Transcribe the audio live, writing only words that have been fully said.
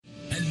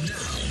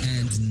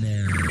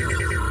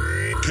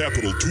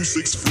Capital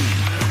 263.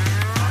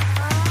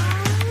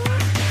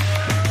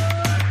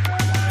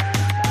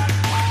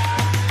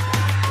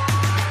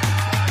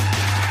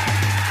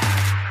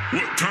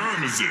 What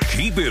time is it?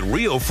 Keep It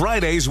Real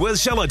Fridays with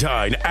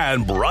Celatine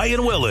and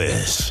Brian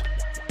Willis.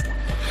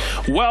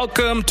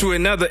 Welcome to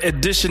another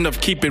edition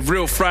of Keep It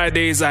Real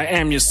Fridays. I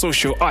am your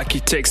social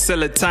architect,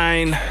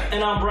 Celatine.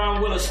 And I'm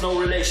Brian Willis, no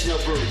relation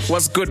of Bruce.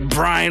 What's good,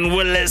 Brian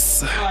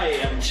Willis? I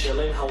am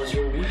chilling. How was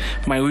your week?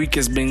 My week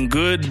has been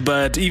good,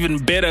 but even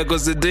better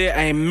because today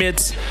I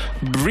met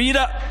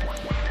Brita.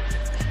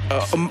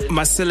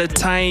 My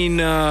Celatine,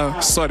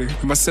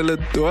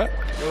 what?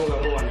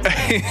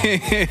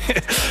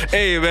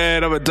 Hey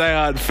man, I'm a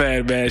diehard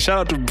fan, man. Shout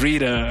out to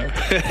Brita.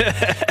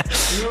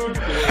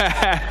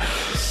 I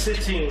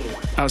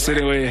was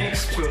sitting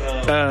next to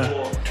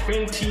her for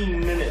 20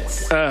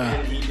 minutes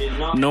and he did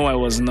not know I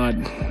was not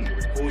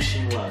who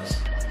she was.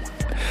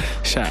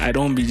 I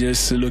don't be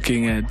just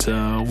looking at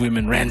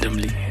women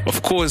randomly.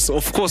 Of course,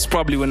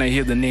 probably when I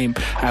hear the name,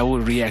 I will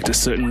react a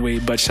certain way.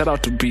 But shout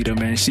out to Brita,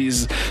 man. Let's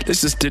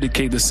just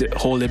dedicate this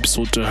whole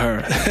episode to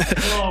her.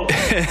 Oh,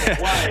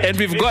 and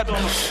we've got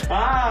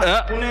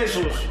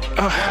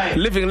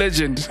living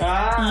legend.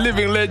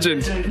 Living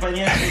legend.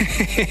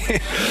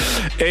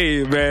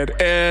 Hey, man.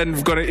 And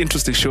we've got an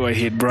interesting show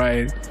ahead,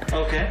 Brian.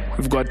 Okay.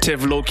 We've got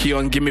TevLowkey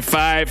on Gimme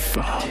 5.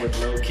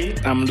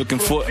 TevLowkey. I'm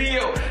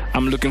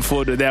looking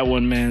forward to that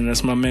one, man.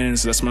 That's my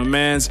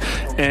man's.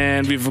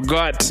 And we've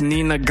got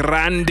Nina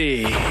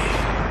Grande,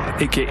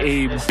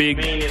 aka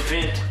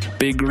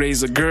Big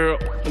Razor Girl.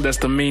 That's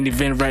the main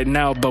event right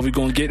now, but we're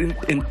gonna get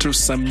into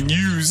some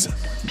news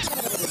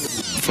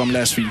from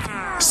last week.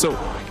 So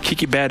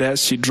Kiki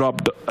Badass, she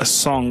dropped a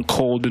song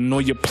called Know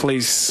Your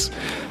Place,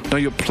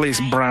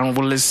 Brian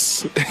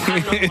Willis. I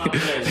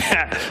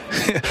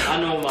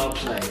know my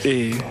place.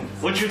 Hey.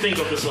 What you think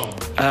of the song?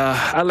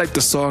 I like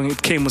the song.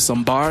 It came with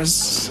some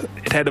bars.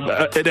 It had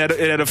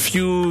a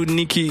few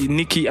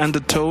Nicki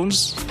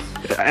undertones,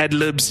 ad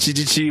libs,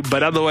 GGG,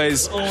 but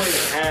otherwise. It's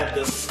always had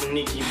the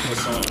sneaky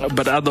song.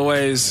 But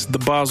otherwise, the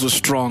bars were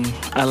strong.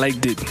 I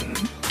liked it.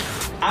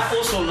 I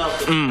also loved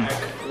the track.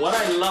 What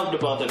I loved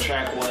about the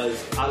track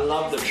was I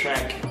loved the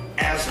track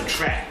as a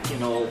track, you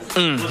know.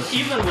 But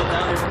even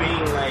without it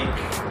being like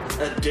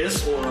a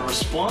diss or a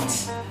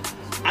response,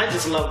 I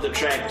just love the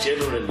track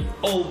generally.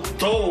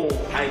 Although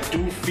I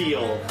do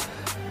feel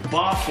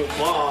bar for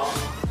bar,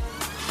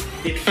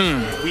 it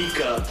feels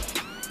weaker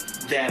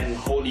than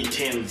Holy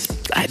Tim's.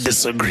 I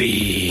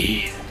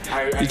disagree.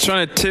 You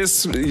trying to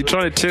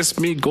test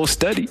me? Go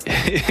study.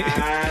 There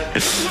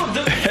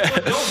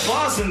no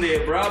bars in there,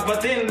 bro.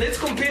 But then let's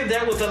compare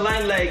that with a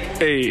line like,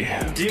 "Hey,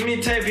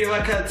 Dimi type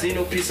wakati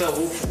pisa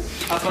hufu.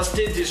 Apa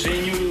stage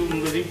venue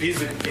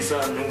pisa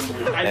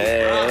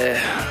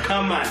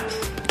come on.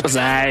 It was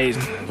alright.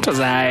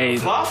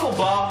 Bar for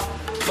bar.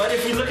 But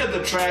if we look at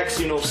the tracks,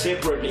 you know,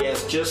 separately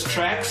as just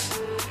tracks,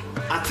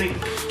 I think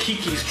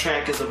Kiki's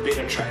track is a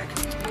better track.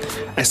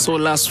 I saw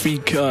last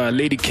week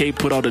Lady K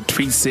put out a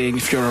tweet saying,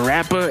 if you're a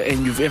rapper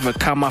and you've ever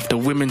come after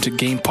women to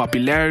gain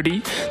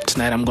popularity,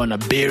 tonight I'm gonna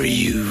bury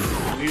you.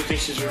 Who do you think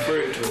she's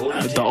referring to?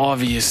 The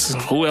obvious.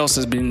 Who else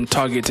has been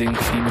targeting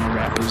female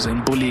rappers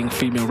and bullying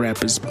female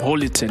rappers?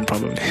 Holy 10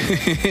 probably. You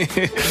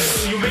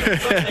make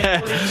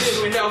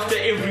it went after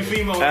every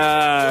female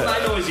rapper. All I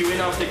know is you went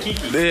after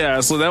Kiki.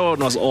 Yeah, so that one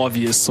was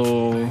obvious.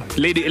 So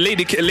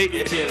Lady K,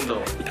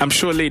 I'm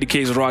sure Lady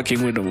K is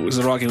rocking with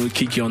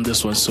Kiki on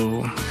this one.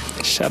 So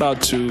shout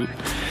out to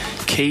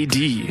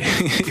KD.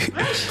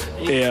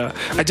 Yeah,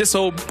 I just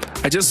hope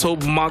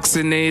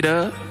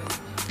Moxinator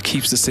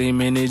keeps the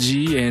same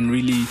energy and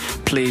really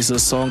plays a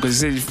song,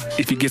 because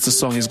if he gets a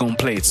song, he's gonna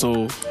play it.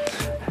 So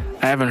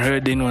I haven't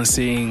heard anyone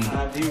saying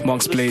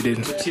Mox played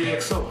it.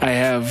 I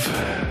have.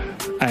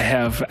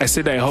 I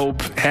said I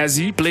hope. Has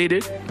he played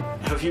it?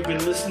 Have you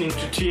been listening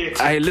to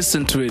TXO? I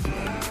listened to it.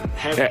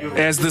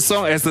 Has the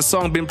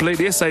song been played?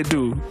 Yes, I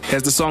do.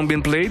 Has the song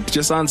been played?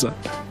 Just answer.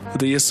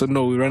 The yes or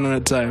no. We're running out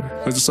of time.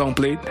 Was the song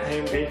played? I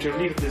am going to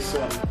leave this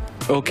one.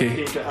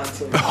 Okay.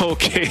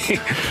 Okay.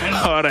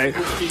 All right.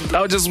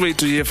 I'll just wait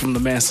to hear from the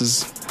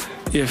masses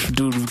if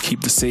dude will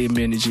keep the same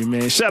energy,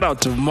 man. Shout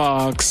out to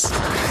Marks.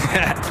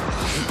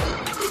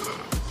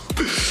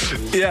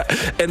 Yeah,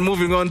 and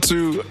moving on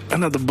to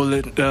another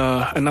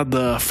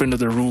friend of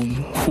the room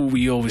who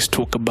we always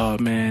talk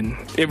about, man.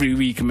 Every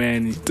week,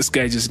 man, this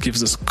guy just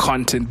gives us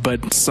content,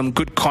 but some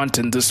good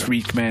content this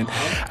week, man.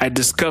 I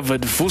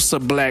discovered Vusa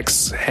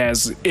Blacks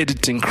has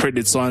editing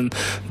credits on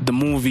the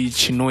movie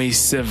Chinoi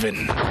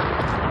 7.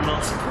 I'm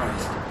not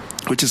surprised.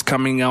 Which is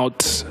coming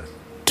out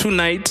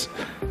tonight,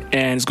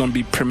 and it's going to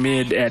be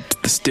premiered at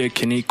the Stair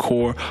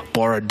Kinekor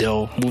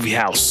Borodale Movie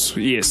House.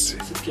 Yes,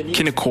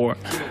 Kinekor.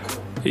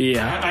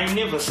 Yeah. I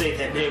never say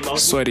that name.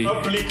 Sorry.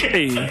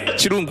 Hey,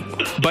 Chirungu.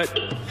 But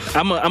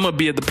I'm gonna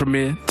be at the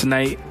premiere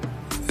tonight,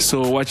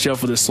 so watch out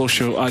for the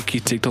social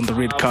architect on the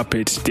red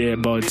carpet there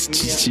about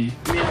Chichi.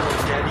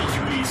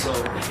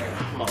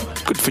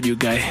 Good for you,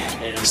 guy.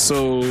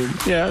 So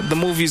yeah, the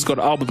movie's got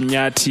album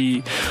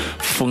Nyati,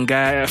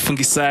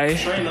 Fungisai.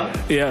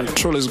 Yeah,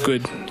 trailer is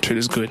good. shit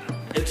is good.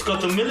 It's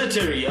got the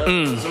military,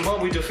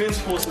 Zimbabwe Defense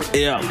Forces.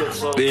 Yeah, behind it,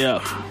 so. yeah.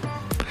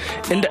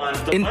 And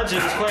The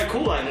budget is quite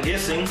cool, I'm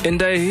guessing.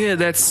 And I hear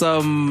that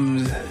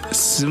some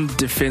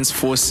defense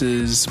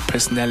forces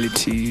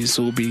personalities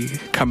will be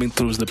coming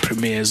through the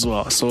premiere as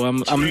well. So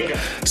I'm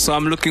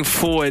looking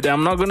forward.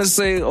 I'm not gonna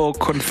say or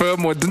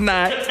confirm or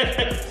deny.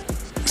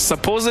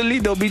 Supposedly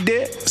they'll be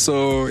there.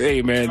 So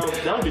hey man,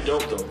 That would be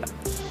dope though.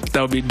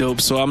 That would be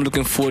dope. So I'm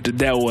looking forward to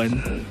that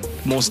one.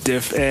 Most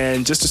def.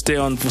 And just to stay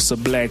on Vusa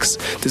Blacks,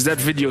 there's that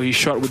video he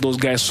shot with those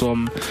guys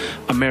from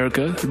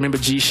America. Remember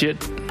G shit?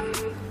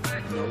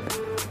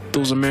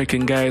 Those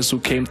American guys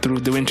who came through,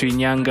 they went to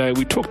Inyanga.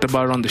 We talked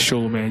about it on the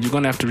show, man. You're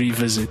gonna have to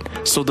revisit.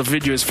 So the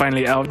video is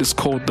finally out. It's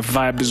called The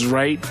Vibe Is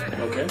Right.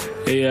 Okay.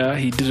 Yeah,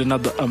 he did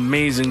another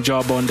amazing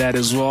job on that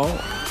as well.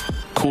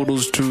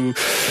 Kudos to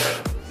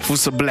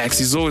Vusa Blacks.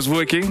 He's always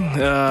working,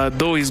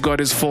 though he's got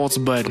his faults,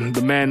 but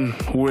the man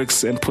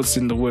works and puts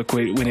in the work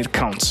when it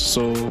counts.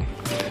 So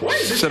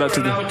shout out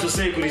to them. To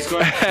say he's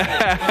got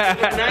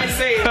when I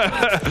say,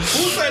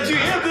 who said you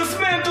hear this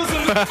man doesn't?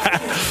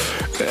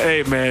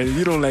 Hey man,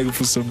 you don't like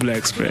Vusa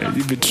Blacks, man.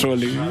 You be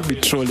trolling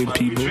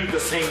people. We drink the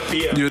same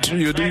beer. You're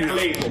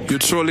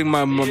trolling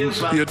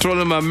you're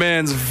trolling my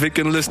man's Vic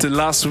Enlisted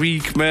last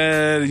week,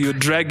 man. You're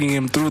dragging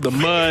him through the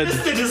mud.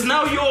 Enlisted is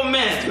now your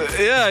man.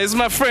 Yeah, it's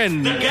my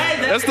friend. The guy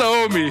that's the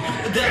homie.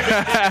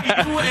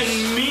 You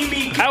and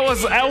Mimi. I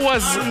was.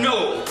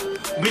 No.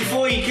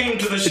 Before he came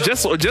to the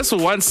show. Just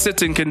one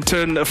sitting can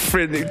turn a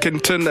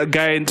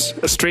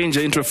stranger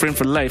into a friend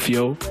for life,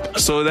 yo.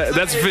 So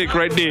that's Vic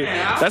right there.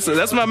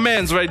 That's my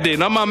man's right there.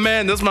 Not my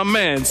man, that's my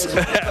man's.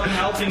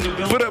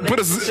 Put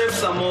a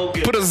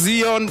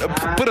Z on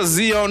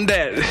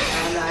that.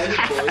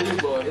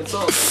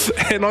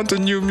 And on to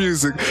new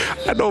music.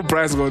 I know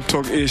Brian's gonna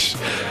talk ish.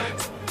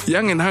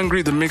 Young and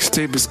Hungry, the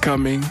mixtape is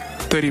coming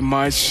 30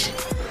 March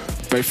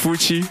by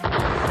Fuchi.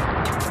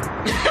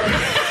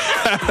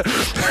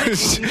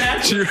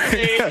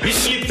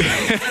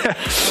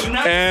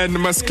 And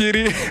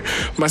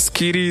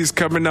Maskiri is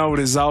coming out with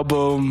his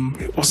album.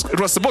 It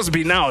was supposed to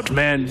be out,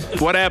 man.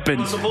 What happened?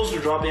 It was supposed to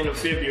drop in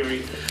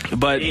February,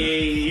 but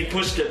he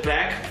pushed it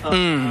back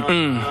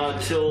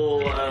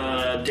till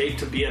date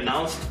to be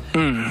announced.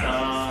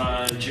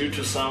 Due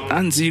to some,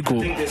 I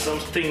think there's some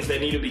things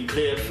that need to be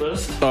cleared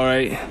first. All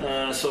right.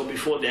 So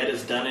before that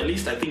is done, at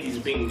least I think he's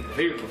being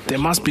very professional. There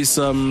must be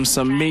some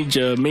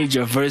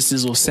major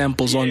verses or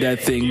samples on that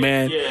thing,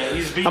 man.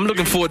 Yeah, I'm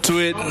looking forward to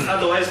it.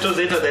 Otherwise, it was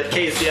into that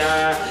case,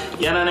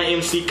 Yanana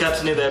MC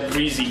cut near that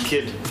breezy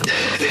kid.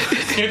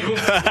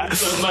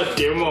 My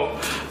demo,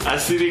 I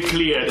see it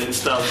cleared and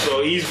stuff.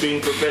 So he's being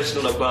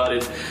professional about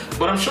it.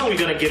 But I'm sure we're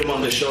gonna get him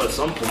on the show at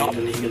some point,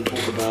 and he can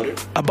talk about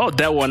it. About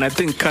that one, I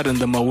think Cut and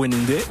them are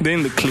winning. They're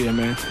in the clear,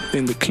 man. They're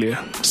in the clear.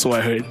 So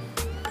I heard.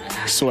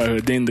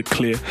 They're in the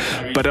clear.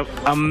 But an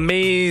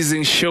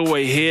amazing show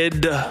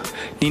ahead.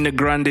 Nina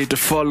Grande to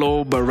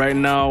follow. But right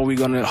now, we're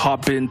going to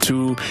hop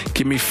into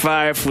Give Me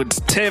 5 with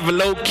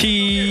TevLowkey.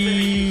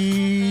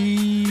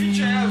 Did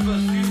you have a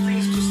few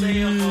things to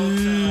say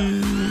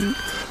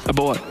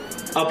about what?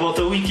 About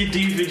the Wiki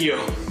D video.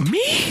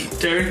 Me?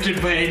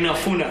 Directed by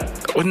Nafuna.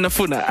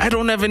 Nafuna. I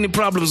don't have any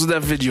problems with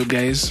that video,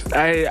 guys.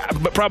 I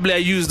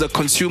use the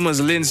consumer's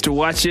lens to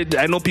watch it.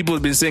 I know people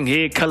have been saying,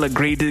 hey, color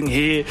grading,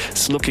 hey,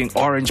 it's looking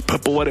orange,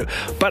 purple, whatever.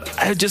 But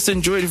I just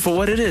enjoyed it for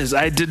what it is.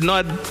 I don't know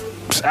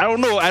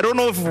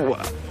if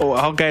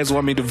how guys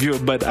want me to view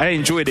it, but I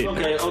enjoyed it.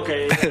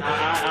 Okay.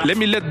 Let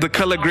me let the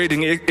color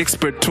grading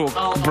expert talk,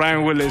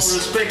 Brian Willis. I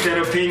respect that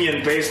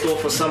opinion based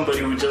off of somebody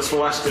who just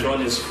watched it on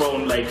his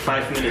phone like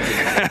 5 minutes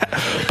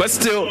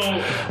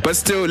ago. but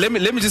still, let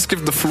me just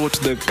give the floor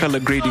to the color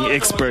grading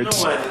expert.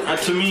 You know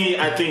what? To me,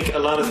 I think a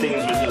lot of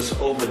things were just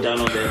overdone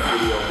on that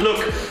video. Look,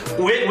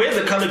 where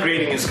the color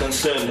grading is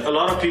concerned, a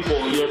lot of people,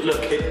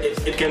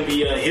 it can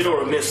be a hit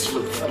or a miss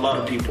with a lot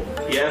of people,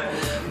 yeah?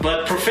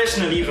 But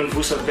professionally, even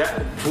Vusa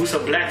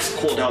Blacks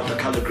called out the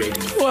color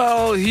grading.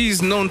 Well,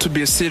 he's known to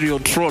be a serial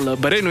troller,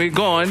 but anyway,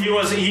 go on.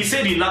 He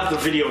said he loved the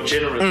video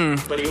generally,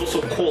 but he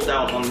also called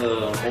out on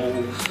the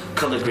whole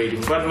color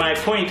grading. But my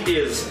point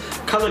is,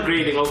 color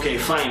grading, okay,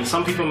 fine.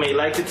 Some people may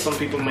like it, some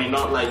people may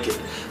not like it.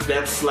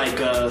 That's like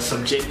a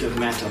subjective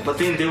matter. But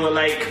then there were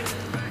like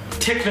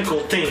technical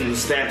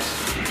things that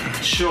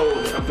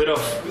showed a bit of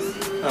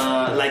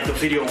like the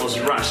video was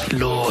rushed.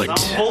 Lord. For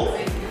example,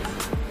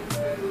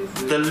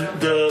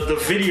 the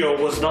video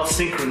was not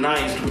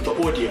synchronized with the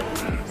audio.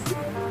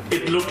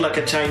 It looked like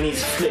a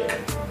Chinese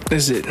flick.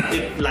 Is it?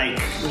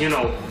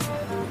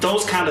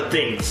 Those kind of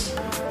things.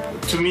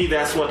 To me,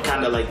 that's what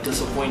kind of like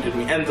disappointed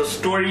me. And the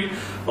story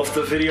of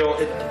the video,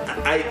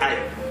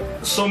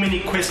 so many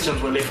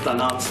questions were left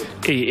unanswered.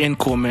 Hey,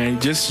 Enco, man,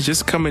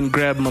 just come and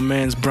grab my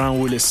man's Brown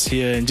Willis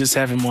here and just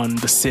have him on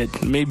the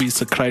set. Maybe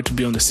it's a cry to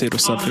be on the set or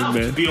something, man.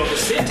 To be on the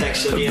set,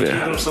 actually, and give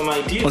him some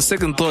ideas. On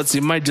second thoughts, he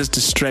might just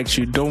distract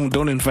you.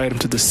 Don't invite him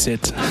to the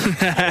set.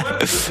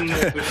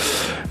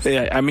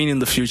 Yeah, I mean in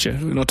the future.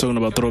 We're not talking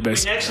about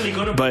throwbacks. We're actually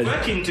going to be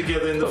working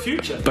together in the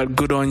future. But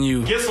good on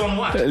you. Guess on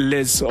what?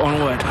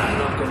 On what? I'm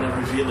not going to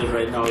reveal it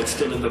right now. It's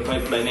still in the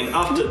pipeline. And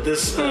after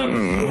this,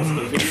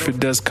 if it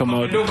does come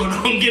out,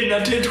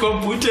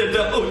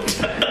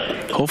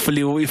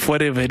 hopefully, if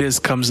whatever it is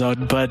comes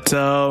out. But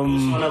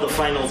one other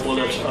final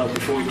bullet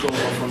before we close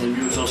off on the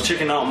news. I was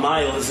checking out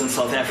Miles in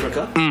South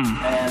Africa, and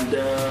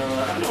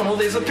I don't know.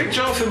 There's a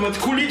picture of him with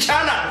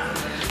Kulichana.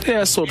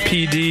 Yeah, so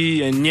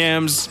PD and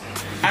Yams.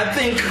 I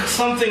think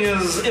something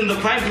is in the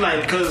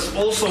pipeline because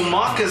also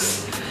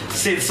Marcus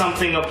said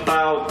something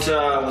about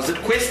was it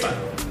Cuesta?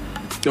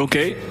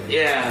 Okay.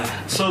 Yeah.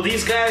 So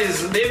these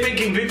guys, they're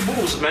making big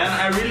moves, man.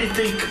 I really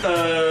think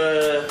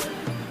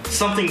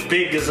something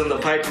big is in the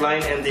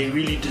pipeline, and they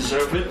really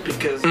deserve it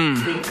because I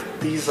think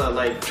these are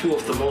like two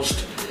of the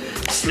most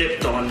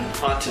slept on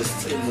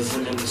artists in the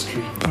Zim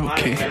industry.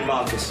 Okay. And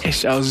Marcus.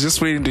 Ish, I was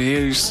just waiting to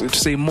hear you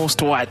say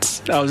most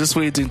what. I was just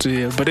waiting to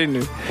hear, but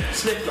anyway.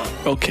 Slept on.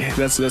 Okay,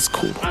 that's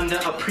cool.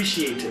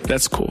 Underappreciated.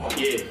 That's cool.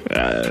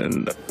 Yeah.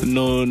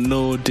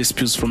 No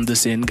disputes from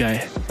this end,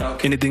 guy.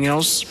 Okay. Anything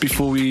else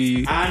before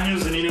we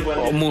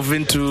move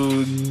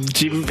into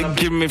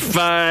give me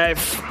five?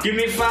 Give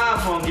me five.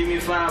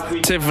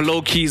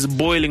 TevLowkey is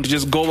boiling to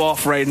just go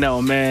off right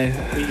now, man.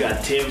 We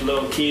got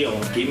TevLowkey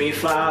on Give Me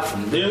Five.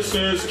 And this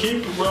is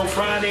Keep It Real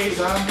Fridays.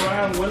 I'm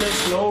Brian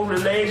Willis. No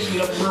relation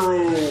to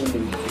Bruce.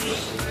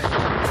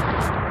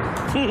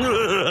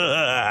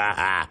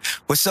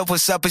 What's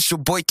up? It's your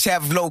boy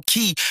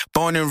TevLowkey,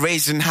 born and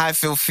raised in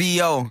Highfield,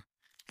 Fio.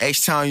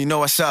 H-Town, you know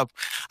what's up.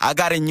 I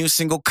got a new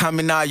single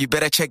coming out. You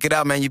better check it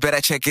out, man. You better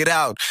check it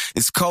out.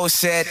 It's cold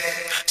set.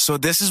 So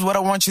this is what I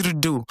want you to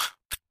do.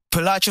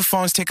 Pull out your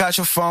phones, take out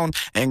your phone,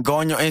 and go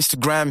on your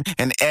Instagram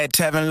and add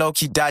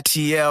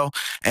TevLowkey.tl,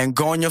 and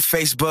go on your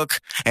Facebook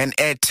and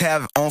add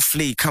Tev on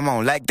Fleet. Come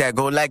on, like that,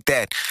 go like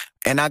that.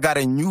 And I got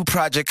a new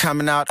project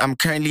coming out. I'm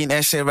currently in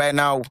SA right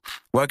now,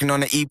 working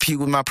on an EP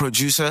with my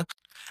producer.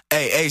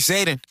 Hey,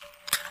 Zayden.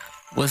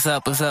 What's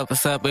up,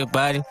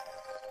 everybody?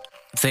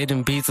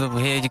 Zayden Beats over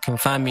here. You can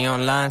find me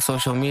online,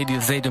 social media,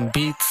 Zayden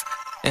Beats,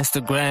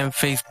 Instagram,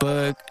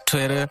 Facebook,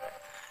 Twitter.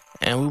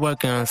 And we're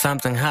working on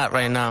something hot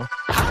right now.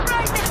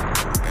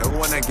 I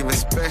want to give a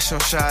special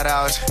shout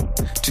out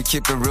to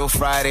Keep It Real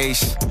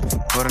Fridays.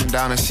 Put them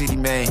down in City,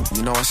 man.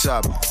 You know what's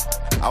up.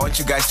 I want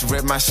you guys to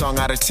rate my song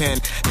out of 10.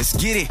 Let's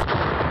get it.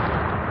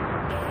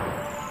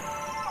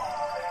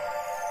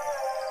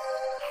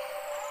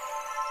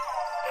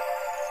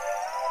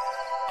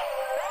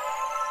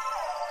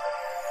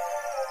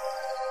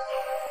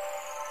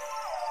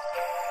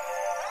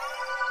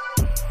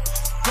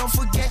 Don't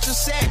forget your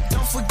set.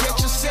 Don't forget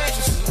your set.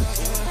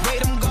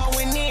 Wait, I'm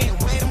going in.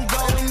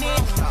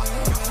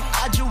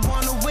 I just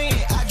wanna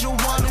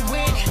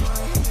win.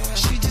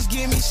 She just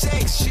give me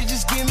sex. She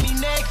just give me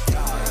neck.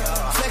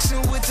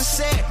 Flexing with the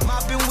set.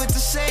 Mopping with the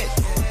set.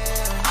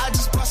 I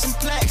just bought some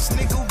plaques,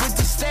 nigga with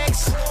the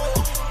stacks.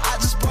 I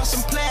just bought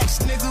some plaques,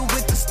 nigga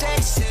with the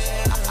stacks.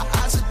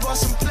 I just bought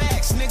some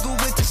plaques, nigga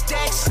with the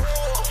stacks.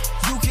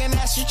 You can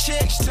ask your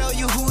chicks, tell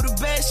you who the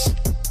best.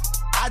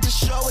 I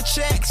just show a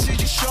check, she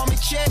just show me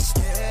chest.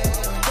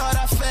 Thought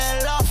I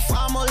fell off,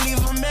 I'ma leave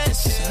a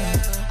mess.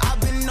 I've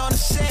been on the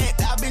set.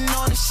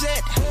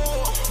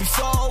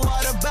 Before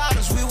water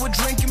bottles, we were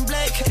drinking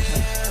Blake.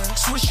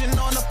 Swishing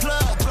on the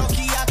plug,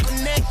 lucky I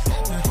connect.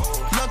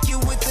 Lucky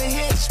with the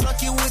hits,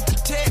 lucky with the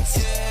tits.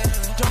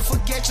 Don't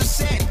forget your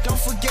set.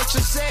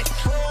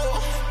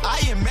 I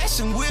ain't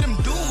messing with them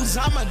dudes,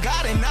 I'm a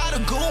god and not a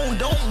goon.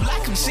 Don't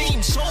like him, see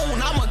him soon,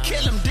 I'ma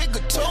kill him, dig a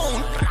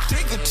tune.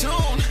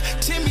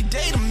 Timmy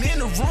date him in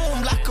the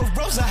room, like a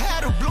rose, I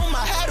had a bloom.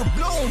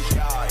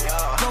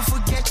 Don't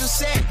forget your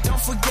set.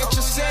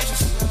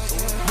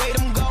 Wait,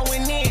 I'm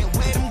going in.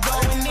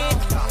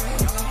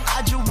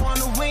 I just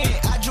wanna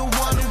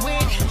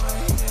win.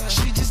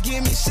 She just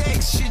give me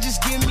sex, she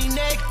just give me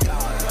neck.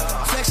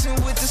 Flexing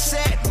with the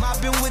set,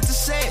 mopping with the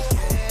set.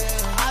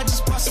 I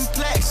just bought some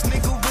plaques,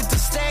 nigga with the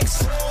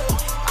stacks.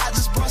 I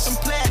just bought some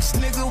plaques,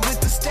 nigga with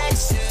the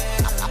stacks.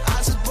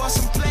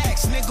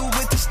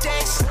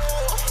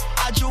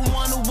 I just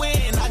wanna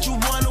win.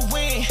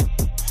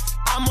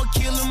 I'ma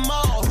kill them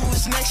all, who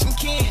is next in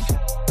kin?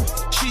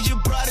 She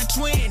just brought a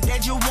twin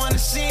that you wanna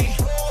see.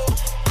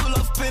 Pull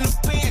up in the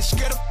bench,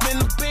 get up in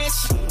the bench.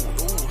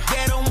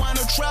 They don't want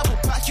no trouble,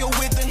 pack you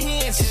with the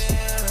hands.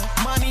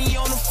 Money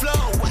on the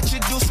floor, watch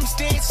you do some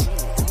stints.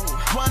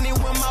 Running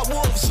with my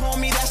wolves,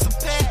 homie, that's a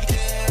pack.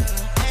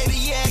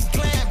 80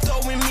 glam,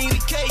 throwing me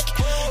the cake.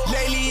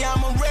 Lately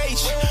I'm a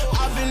rage,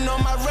 I've been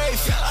on my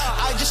rave.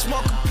 I just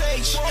smoke a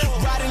page,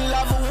 riding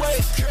lava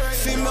wave.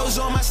 Females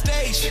on my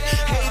stage,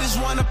 haters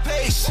wanna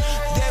pace.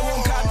 They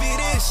won't copy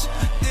this,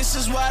 this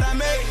is what I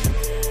made.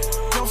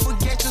 Don't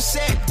forget your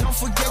set.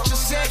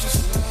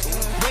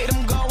 Wait,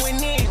 I'm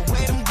going in.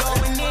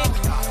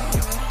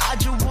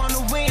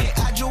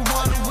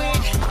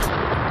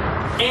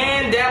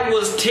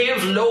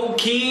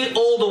 TevLowkey,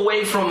 all the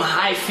way from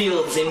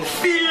Highfields in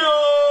Phil.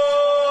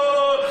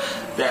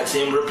 That's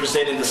him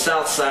representing the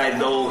south side,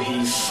 though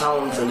he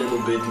sounds a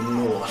little bit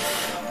north.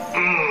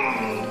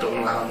 Don't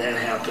know how that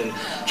happened.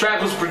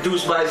 Track was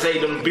produced by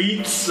Zayden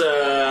Beats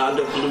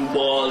under Blue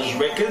Balls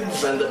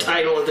Records, and the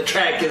title of the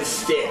track is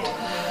Set.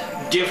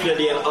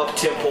 Definitely an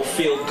up-tempo,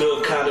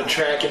 feel-good kind of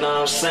track, you know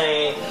what I'm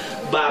saying?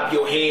 Bob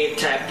your head,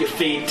 tap your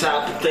feet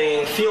type of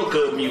thing.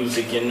 Feel-good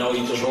music, you know?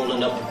 You're just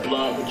rolling up a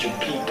blunt with your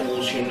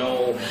peoples, you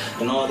know,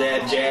 and all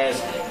that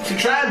jazz. If you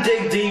try to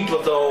dig deeper,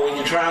 though, and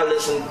you try to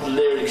listen to the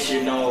lyrics,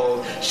 you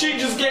know, she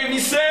just gave me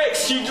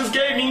sex, she just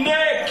gave me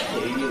neck.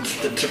 It's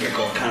the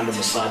typical kind of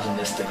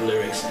misogynistic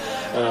lyrics.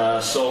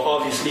 So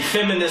obviously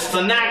feminists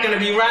are not going to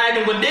be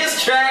riding with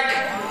this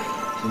track.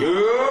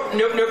 Nope,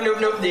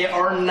 they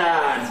are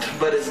not.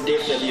 But it's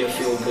definitely a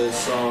feel-good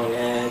song,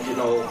 and you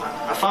know,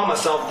 I found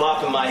myself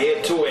bopping my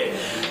head to it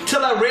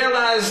till I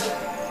realized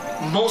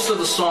most of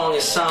the song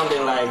is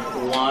sounding like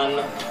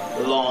one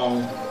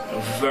long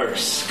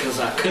verse, because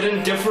I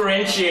couldn't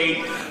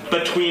differentiate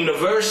between the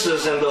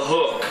verses and the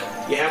hook.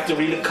 You have to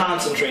really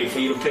concentrate for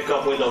you to pick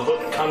up where the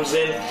hook comes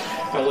in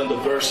and when the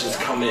verses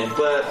come in.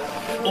 But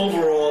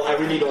overall, I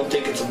really don't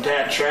think it's a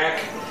bad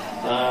track.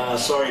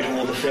 Sorry to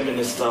all the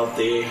feminists out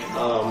there,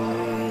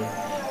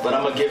 but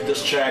I'm gonna give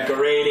this track a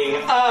rating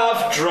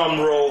of, drum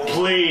roll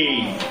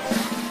please,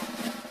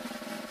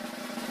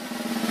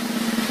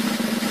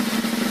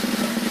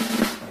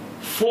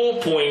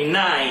 4.9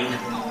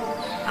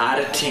 out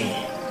of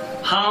 10.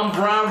 I'm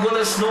Brian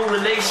Willis, no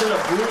relation to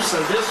Bruce,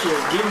 and this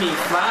will give me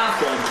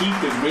 5 on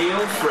Keep It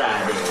Real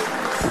Friday.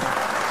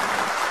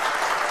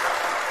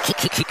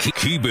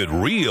 Keep It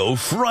Real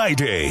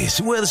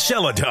Fridays with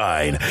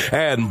Celatine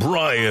and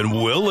Brian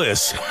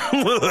Willis.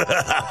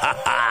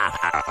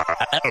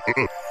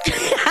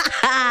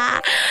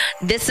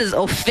 This is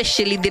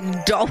officially the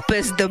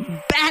dopest, the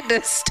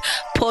baddest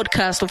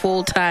podcast of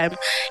all time.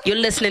 You're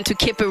listening to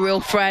Keep It Real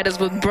Fridays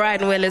with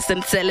Brian Willis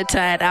and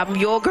Celatine. I'm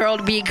your girl,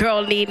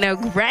 B-girl, Nina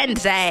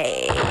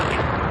Grande.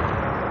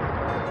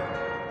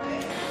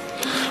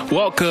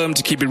 Welcome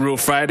to Keep It Real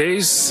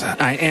Fridays.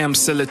 I am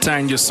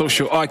Celatine, your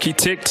social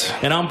architect.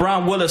 And I'm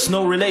Brian Willis,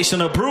 no relation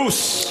to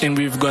Bruce. And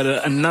we've got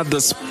another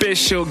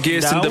special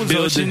guest in the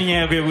building.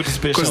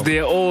 Because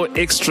they're all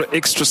extra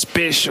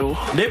special.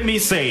 Let me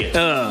say it.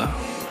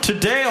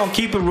 Today on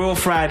Keep It Real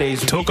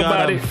Fridays, we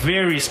got a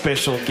very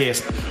special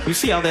guest. You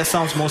see how that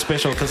sounds more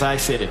special because I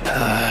said it.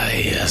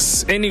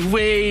 Yes.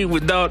 Anyway,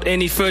 without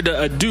any further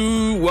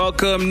ado,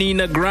 welcome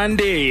Nina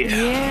Grande.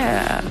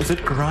 Yeah. Is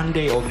it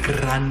Grande or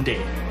Grande?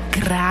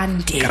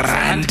 Grande.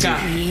 Yeah.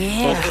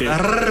 Okay.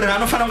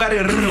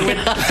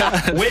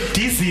 With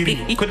diesel.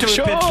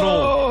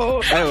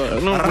 Petrol.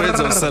 No breads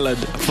or salad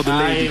for the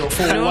lady. No.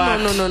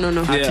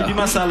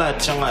 Yeah.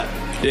 Salad,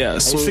 yeah,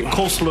 so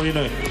coleslaw, you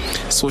know.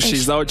 So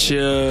she's out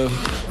here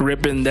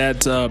ripping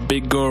that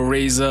big girl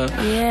Razor,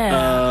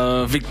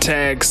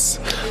 Victex,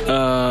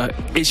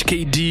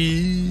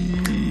 HKD.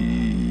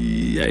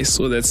 I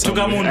saw that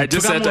somewhere. I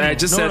just had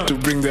to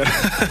bring that.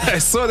 I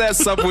saw that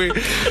somewhere.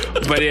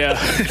 But yeah.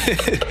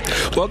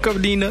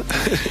 Welcome, Nina.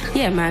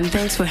 Yeah, man.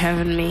 Thanks for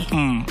having me.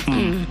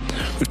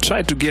 We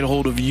tried to get a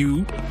hold of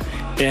you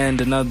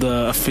and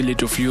another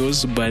affiliate of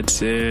yours,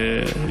 but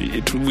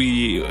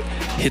we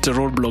hit a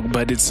roadblock.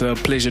 But it's a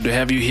pleasure to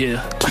have you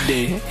here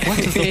today. What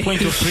is the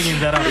point of bringing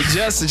that up?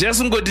 Just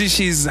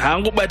she's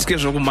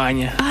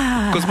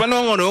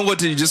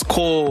because you just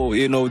call,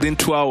 you know, within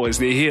 2 hours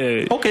they're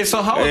here. Okay,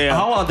 so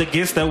how are the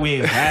guests that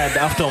we've had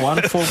after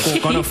one phone call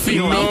gonna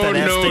feel after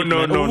that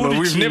statement? No.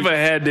 We've never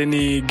had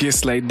any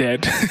guests like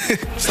that.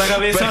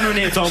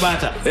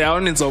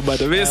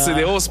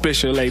 They're all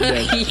special like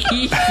that.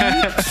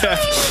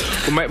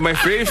 My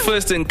very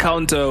first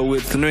encounter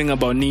with knowing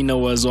about Nina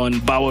was on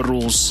Power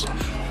Rules.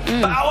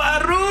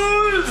 Power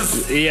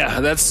Rules! Yeah,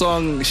 that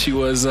song, she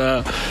was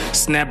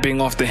snapping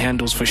off the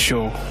handles for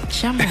sure.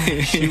 She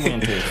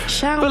went it.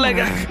 But like,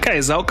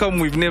 guys, how come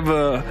we've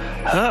never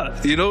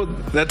heard, you know,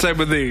 that type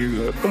of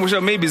thing?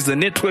 Maybe it's the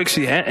network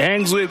she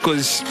hangs with,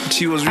 because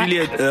she was really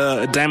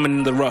a diamond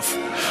in the rough.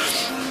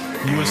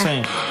 You were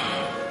saying?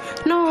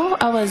 No,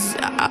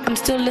 I'm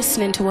still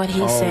listening to what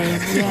he's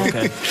saying. Yeah.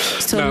 Okay.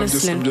 Still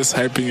listening. I'm just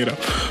hyping it up.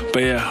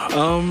 But yeah.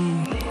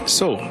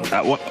 So,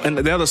 and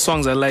the other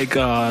songs I like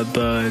are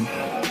the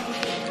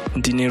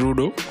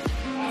Dinerudo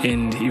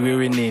and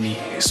Iwewe Neni.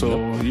 So,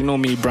 you know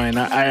me, Brian.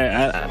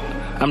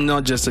 I'm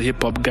not just a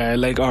hip hop guy. I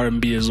like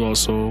R&B as well.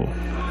 So,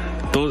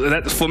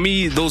 for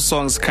me, those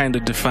songs kind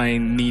of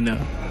define Nina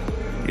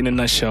in a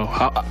nutshell.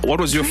 What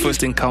was your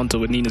first encounter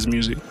with Nina's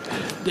music?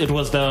 It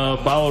was the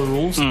Power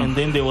Rules, and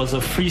then there was a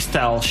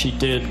freestyle she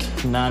did.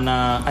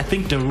 Nana, I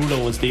think Derulo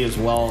was there as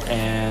well,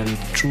 and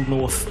True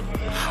North.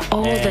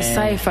 Oh, the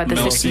Cypher, the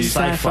 60s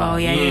Cypher. Oh,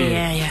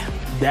 yeah.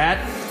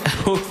 That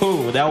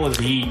was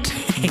heat.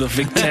 The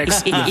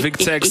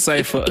Victex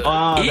Cypher.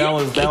 Oh,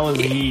 that was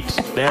heat.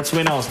 That's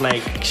when I was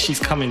like, she's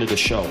coming to the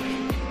show.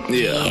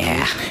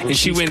 Yeah. And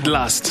she went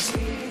last.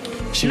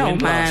 She No,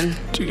 went man.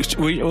 last.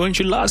 Weren't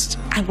you last?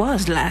 I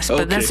was last,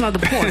 but Okay. that's not the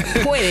point.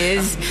 Point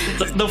is,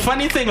 The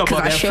funny thing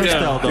about I that showed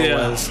freestyle up. though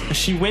Yeah. was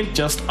she went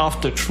just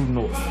after True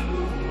North.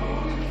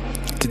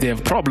 Did they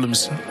have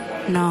problems?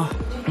 no.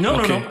 No,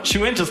 Okay. no. She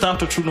went just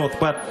after True North,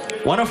 but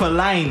one of her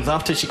lines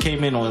after she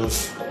came in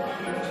was,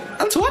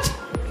 "That's what?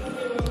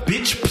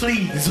 Bitch,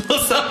 please," or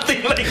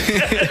something like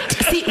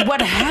that. See, what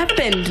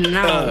happened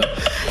now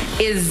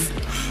is,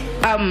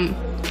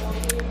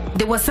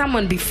 there was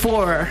someone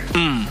before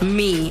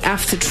me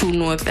after True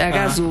North,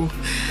 Agazu.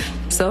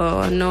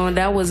 So no,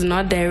 that was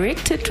not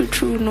directed to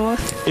True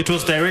North. It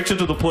was directed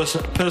to the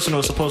person who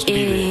was supposed to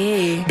be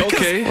there.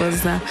 Okay.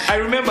 Was that? I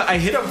remember I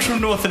hit up True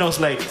North and I was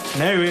like,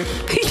 "Nary,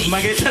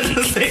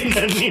 Mageta saying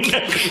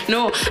that."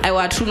 No, I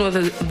was True North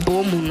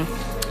Bomun.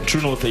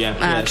 True North,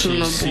 yeah, True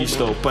North. she's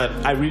dope. But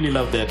I really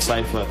love that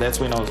cipher. That's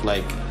when I was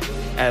like,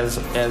 as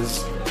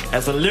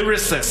a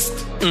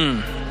lyricist,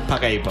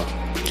 Pakaiba.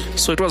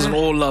 So it wasn't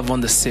all love on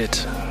the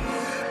set.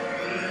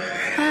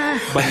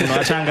 But you know,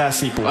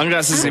 Achangasipo.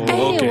 Angasisibo,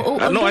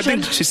 okay. No, I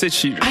think she said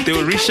they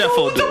were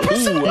reshuffled.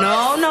 Ooh.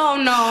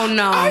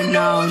 No.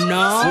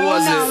 Who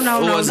was it?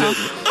 Who was it?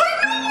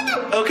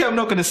 Okay, I'm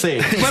not gonna say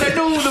it, but I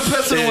know who the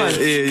person was.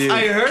 yeah.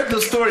 I heard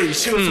the story.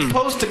 She was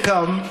supposed to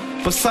come,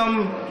 but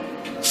something.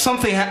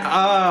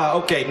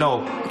 Okay,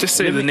 no. Just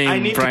say the name, I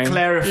need Brian. to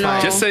clarify.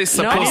 No. Just say I need to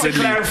supposedly.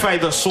 clarify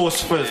the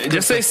source first.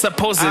 Just say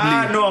supposedly.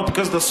 No,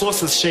 because the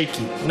source is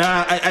shaky.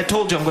 Nah, I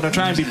told you I'm gonna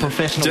try and be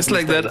professional. Just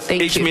like that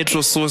Thank H you.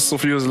 Metro source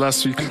of yours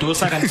last week.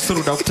 Those I can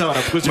through the doctor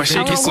because you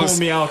shaky can't call source.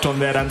 me out on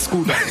that and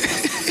scooter.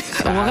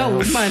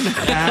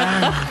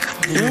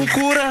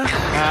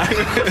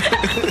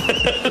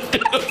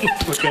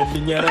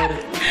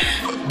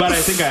 But I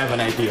think I have an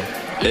idea.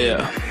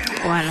 Yeah.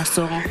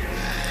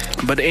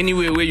 But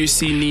anywhere where you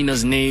see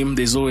Nina's name,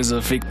 there's always a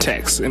Vic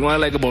Tex. And what I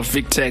like about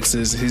Vic Tex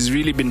is he's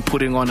really been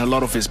putting on a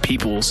lot of his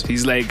peoples.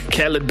 He's like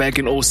Khaled back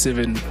in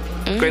 07.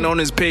 Going on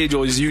his page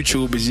or his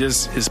YouTube is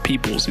just his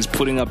peoples. He's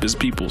putting up his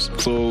peoples.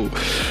 So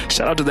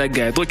shout out to that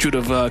guy. I thought you'd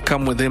have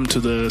come with him to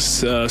the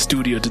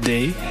studio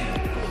today.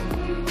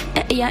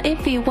 Yeah,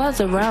 if he was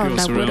around, He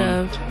was I would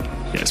around.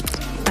 have. Yes,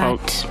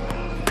 But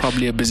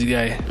probably a busy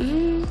guy.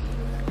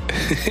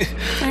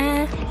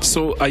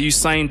 So are you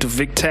signed to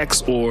Vic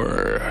Tex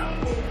or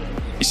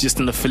it's just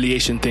an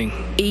affiliation thing?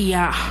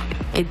 yeah,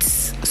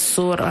 it's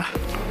sorta.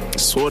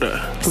 Sort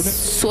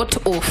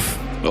Of.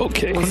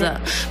 Okay.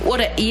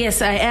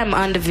 Yes, I am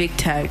under Vic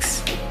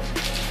Tags.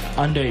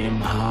 Under him,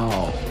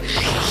 how?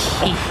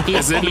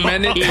 Is it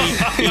managed?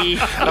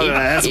 Oh,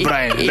 that's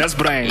Brian. That's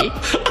Brian.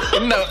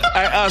 No,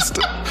 I asked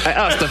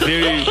a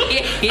very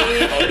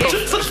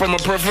from a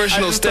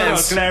professional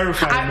stance.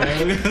 Clarify,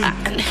 man.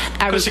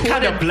 I Because she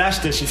kind of recorded.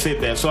 blushed as she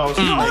said that, so I was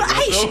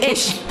Oh, like,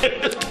 ish.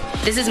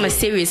 This is my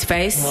serious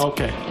face.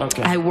 okay.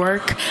 I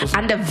work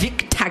under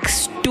Vic Tag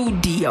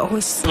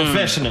Studios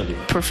Professionally.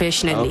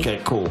 professionally. Okay,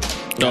 cool.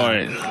 All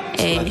right.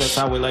 That's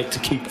how we like to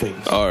keep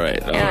things. All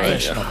right.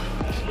 Professional.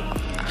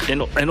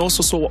 And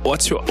also, so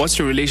what's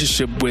your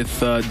relationship with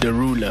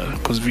Darula?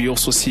 Because we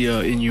also see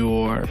her in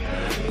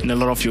a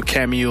lot of your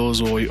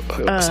cameos or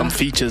some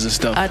features and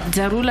stuff.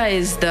 Darula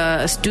is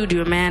the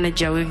studio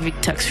manager with Vic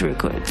Tax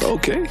Records.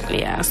 Okay.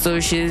 Yeah, so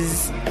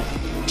she's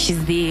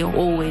there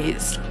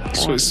always.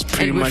 So it's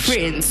pretty and we're much-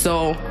 friends,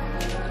 so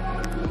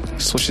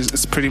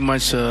It's pretty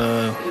much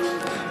a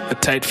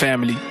tight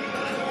family.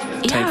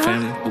 Tight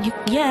family.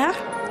 Yeah.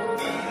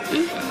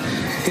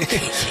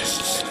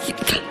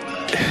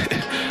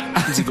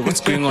 What's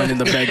going on in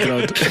the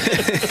background?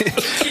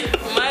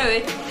 My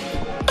way.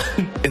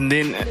 And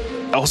then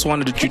I also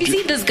wanted to Have you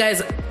seen this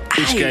guy's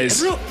Which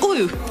guys?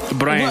 Ooh.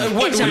 Brian,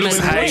 What- he looks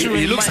What- high. what-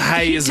 He looks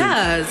high, He isn't he?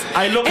 does.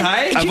 I look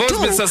high? I've You always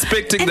been do.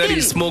 suspecting And that he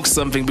then- smokes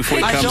something before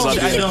he I comes up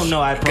don't here.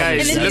 know. I promise.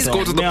 Guys, And let's then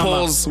go to the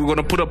polls. We're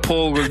gonna put a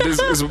poll.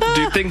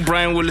 Do you think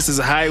Brian Willis is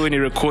high when he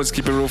records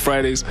Keep It Real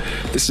Fridays?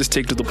 Let's just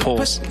take to the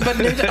polls. But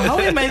how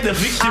am I the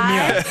victim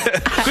here?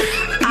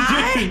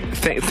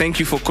 Thank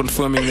you for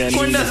confirming that.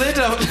 When Nina. does it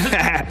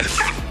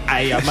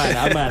Aye, aman.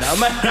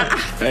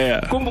 Yeah.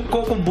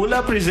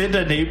 Kumbula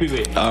presenter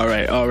neighbor. All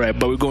right.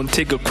 But we're gonna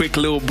take a quick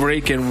little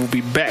break and we'll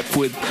be back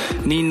with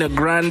Nina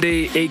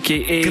Grande,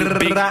 aka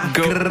Big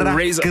Go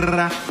Razor.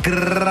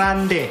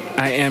 Grande.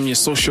 I am your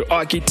social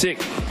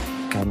architect.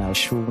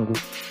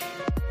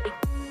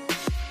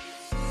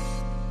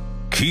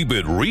 Keep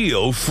It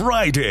Real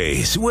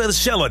Fridays with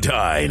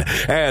Celatine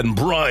and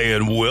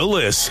Brian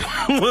Willis.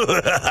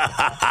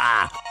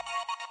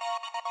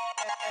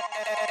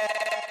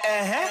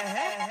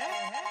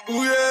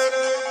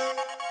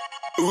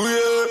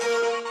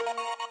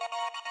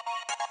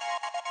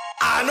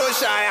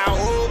 Anoshaya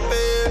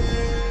hope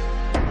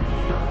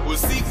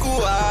usiku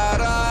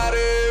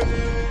harare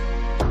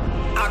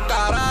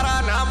akarara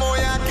namo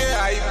yake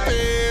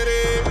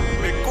haipere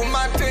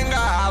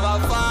mekumatenga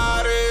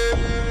havafare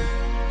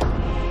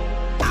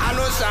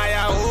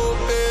anoshaya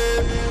hope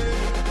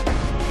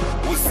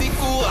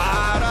usiku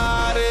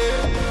harare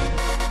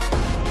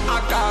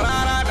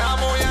akarara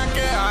namo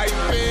yake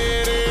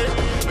haipere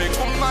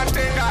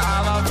mekumatenga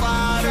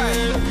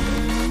havafare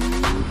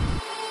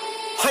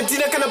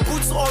Handina kana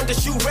boots on the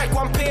shoe rack.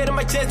 One pair of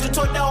my jets to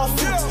turn down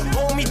foot.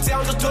 Hold me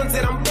down, just don't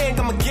say I'm bang.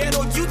 I'm a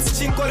ghetto youth,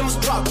 chinko them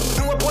strap.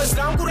 No boys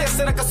down, go rest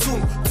like a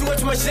soon. Too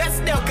much my jets,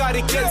 they'll got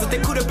it kids. They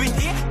could have been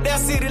here, they'll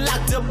see it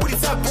locked up. Put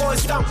it up,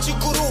 boys down,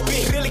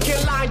 chikurubi. Really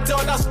can't lie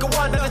down, that's the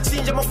one that I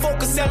change. I'm a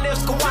focus, and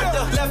let's go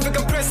under. Left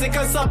finger press, I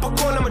can't stop a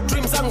corner. My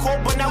dreams, I'm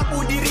hoping I'm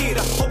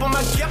Udirira. Hope I'm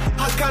a gap,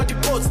 I can't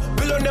depose.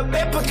 Below the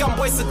paper, can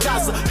boys a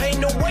task. Ain't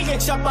no way and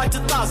chop out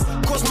the task.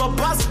 Cause my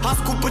boss, has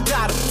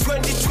Kupadara.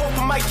 2012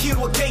 for my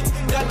hero gate.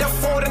 Got the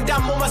four and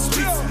down on my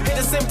streets. At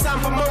the same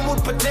time, for my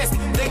mood protest.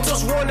 They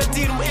just wanna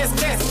deal with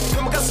SS.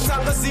 From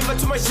Gastanga Ziva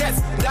to my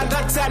jets.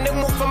 That time they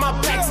move from my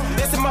backs.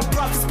 This is my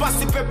profits, pass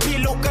it per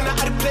pillow. Can I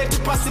add play to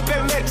pass it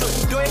per metro?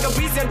 Don't have a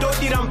reason, don't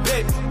need on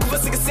bed.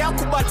 Because I can say I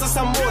could buy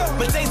some more.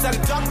 But days are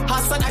dark,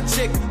 Hassan I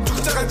check.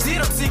 Took a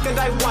zero, seek and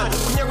I want.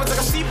 When you go to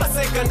a sheep, I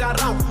second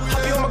around.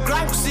 Happy on my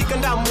grind, seek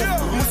and I move.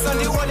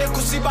 Musandi one,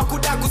 Kusiba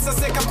Kudaku,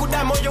 Saseka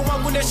Kudamo, you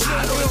want to shoot.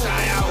 I don't say I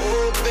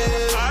hope.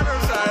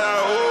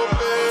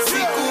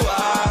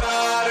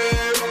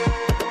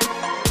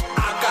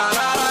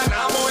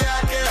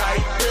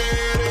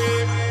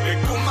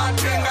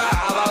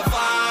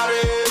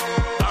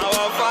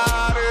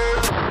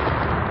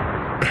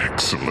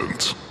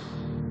 Excellent.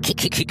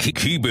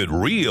 Keep it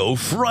real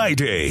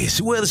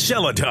Fridays with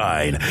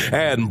Celatine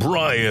and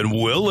Brian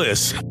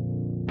Willis.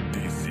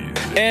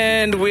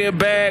 And we're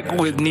back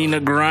with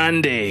Nina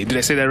Grande. Did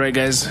I say that right,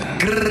 guys?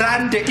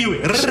 Grande.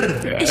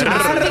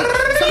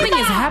 Something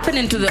is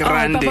happening to the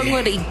Grande.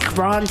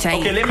 Grande.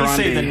 Okay, let me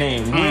say the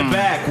name. We're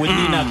back with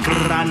Nina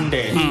Grande.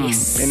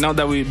 Yes. And now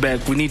that we're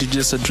back, we need to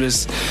just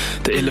address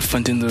the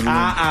elephant in the room.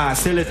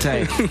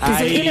 Celatine. There's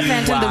an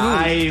elephant in the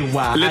room.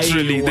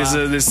 Literally,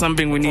 there's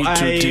something we need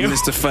to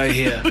demystify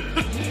here.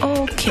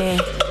 Okay.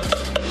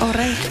 All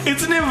right.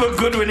 It's never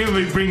good whenever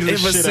he brings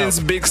this shit up.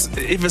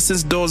 Ever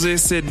since Doze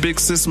said Big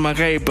Sis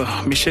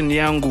Magaiba, mission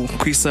yangu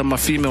kwisa ma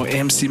female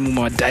MC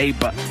muma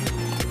daiba.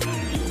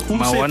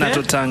 Mawana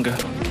totanga.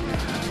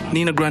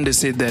 Nina Grande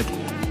said that.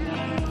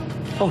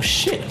 Oh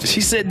shit.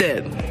 She said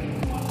that.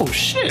 Oh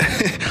shit.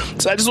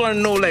 So I just want to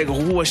know, like,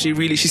 who was she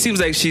really? She seems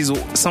like she's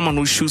someone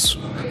who shoots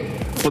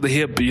for the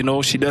hip, you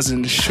know. She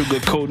doesn't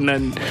sugarcoat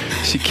nothing.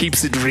 She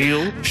keeps it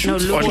real. No,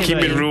 look on at Keep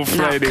me. It Real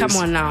Fridays. Now, come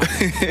on now.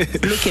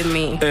 Look at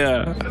me.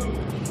 Yeah.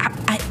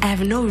 I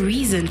have no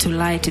reason to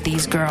lie to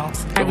these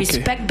girls. I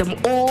respect them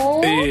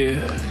all. Yeah.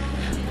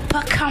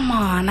 But come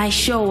on, I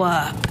show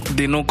up.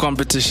 They no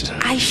competition.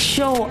 I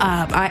show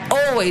up. I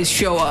always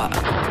show up.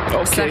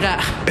 Okay.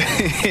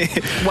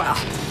 Wow.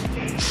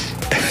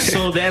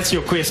 So that's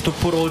your quest, to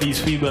put all these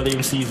female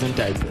MCs in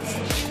diapers.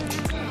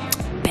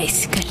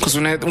 Basically. Because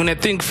when I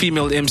think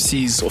female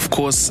MCs, of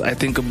course, I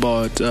think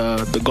about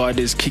the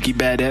goddess Kiki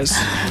Badass.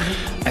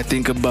 I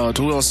think about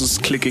who else is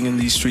clicking in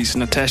these streets.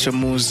 Natasha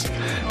Moose.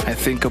 I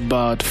think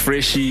about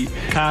Freshie.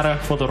 Kara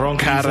for the wrong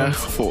reasons.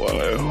 For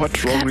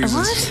what wrong reasons?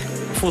 What?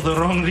 For the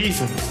wrong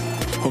reasons.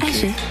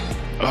 Okay.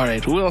 All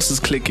right. Who else is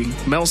clicking?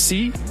 Mel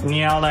C.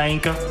 Niala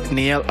Inca.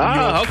 Niel.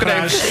 How could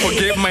I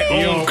forget my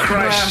own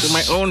crush,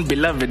 my own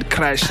beloved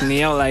crush,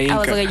 Niala Inca? I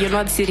was like, you're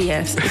not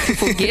serious.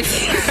 Forget.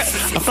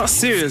 I'm not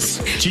serious.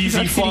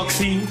 Jeezy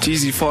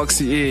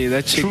Foxy. Yeah,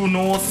 that chick. True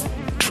North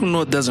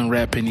doesn't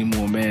rap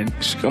anymore, man.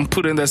 I'm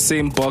putting that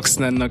same box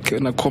and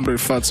a comrade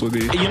fats with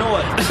it. You know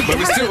what? But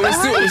we're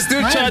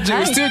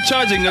still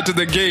charging her to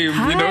the game.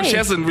 You know, she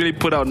hasn't really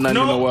put out none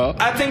in a while.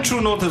 I think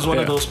True North is one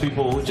of those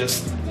people who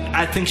just,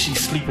 I think she's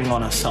sleeping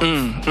on herself.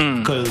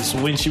 Because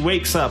when she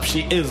wakes up,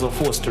 she is a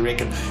force to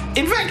reckon.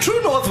 In fact,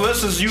 True North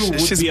versus you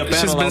would be a battle.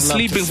 She's been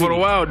sleeping for a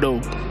while, though.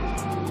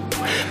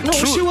 No,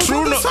 she was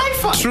on the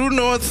Cypher. True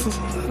North,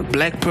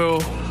 Black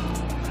Pearl.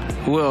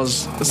 Who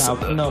else?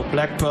 No,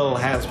 Black Pearl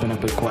has been a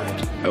bit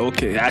quiet.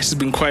 Okay, she's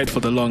been quiet for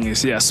the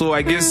longest. Yeah, so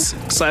I guess,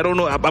 I don't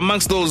know.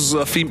 Amongst those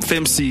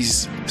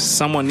femcies,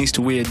 someone needs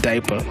to wear a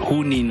diaper.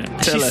 Who, Nina?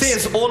 Tell us. She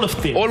says all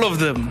of them. All of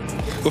them.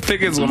 Who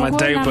figures on my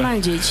diaper?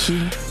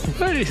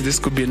 Hey, this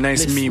could be a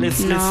nice meme.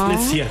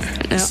 Let's hear.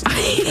 I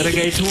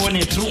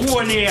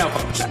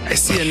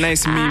see a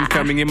nice meme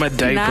coming in my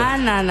diaper.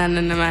 No.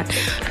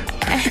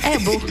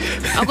 Ebo,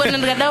 akona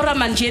ndikadaura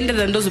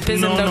manjendera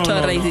ndozopeza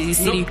ndataura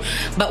izi.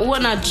 But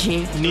what not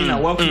Nina,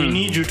 what we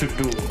need you to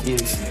do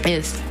is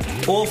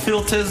all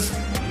filters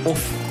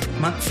off.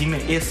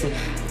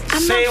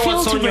 Say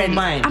what's on your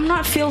mind. I'm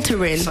not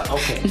filtering.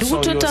 Okay. Because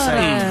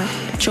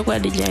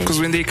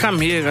when they come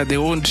here, they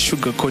won't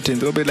sugarcoat it.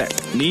 They'll be like,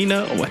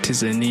 Nina, what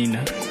is a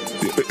Nina?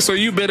 So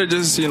you better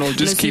just,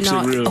 keep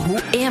it real.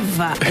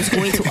 Whoever is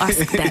going to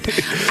ask that,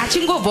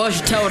 achingo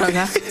bosh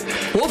tauraga.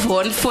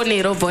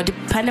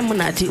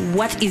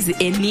 What is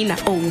a Nina?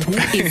 Oh, who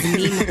is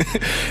Nina?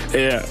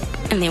 Yeah.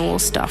 And then we'll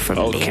start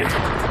from there.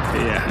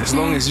 Yeah, as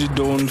long as you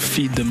don't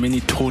feed them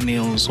any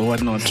toenails or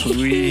whatnot.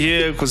 We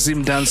here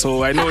Kozim dance,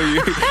 so I know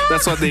you.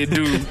 That's what they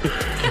do.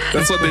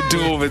 That's what they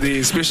do over there,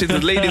 especially the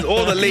ladies.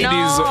 All the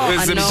ladies.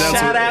 Zim dance.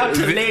 Shout out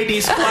to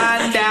ladies.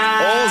 Wanda.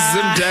 All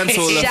Zim dance.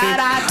 Shout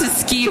out to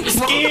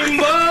Skimbo.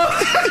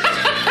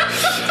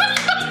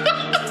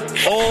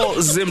 All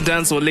Zim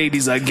dancehall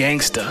ladies are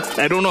gangster.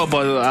 I don't know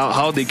about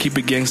how they keep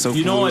it gangster.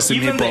 You know what? in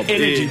Even the hip-hop.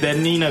 energy Yeah. that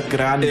Nina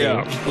Grande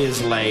Yeah.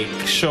 is like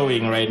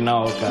showing right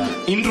now.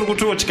 In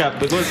Rukutochka,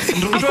 because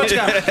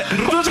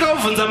Rukutochka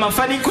opens my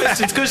funny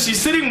questions because she's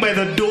sitting by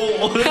the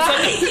door.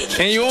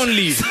 And you won't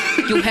leave.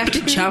 You have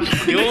to jump.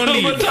 You won't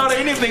leave. Without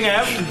anything,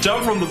 I have to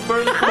jump from the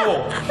first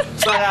floor.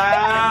 So,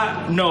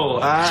 Nina, No,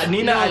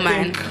 I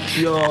man. think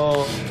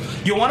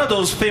you're one of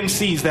those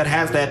FMCs that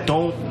has that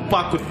don't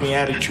fuck with me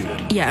attitude.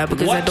 Yeah,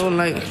 because I don't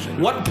like.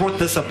 What brought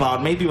this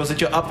about? Maybe was it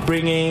your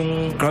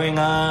upbringing, growing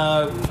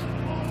up,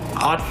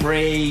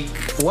 heartbreak?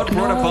 What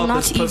brought about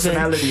this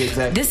personality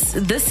exactly?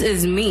 This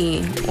is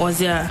me.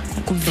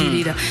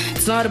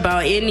 It's not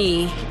about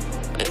any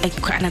like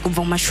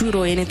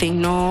or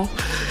anything. No,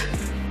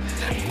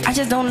 I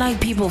just don't like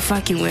people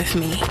fucking with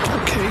me.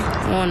 Okay.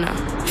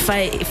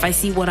 If I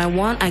see what I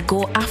want, I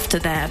go after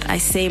that. I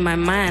say my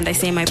mind. I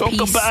say my Talk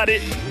piece. about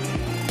it.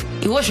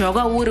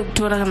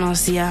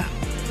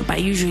 But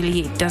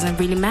usually it doesn't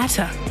really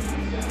matter.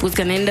 Who's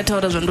gonna end the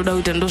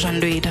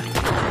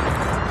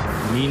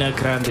Nina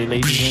Grande,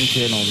 ladies and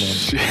gentlemen.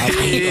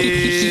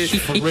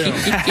 For real.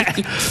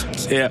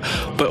 Yeah,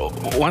 but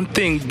one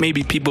thing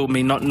maybe people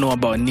may not know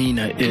about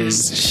Nina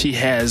is she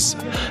has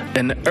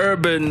an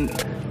urban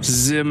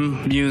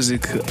Zim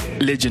music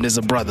legend as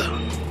a brother.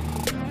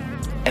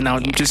 And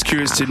I'm just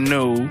curious to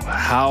know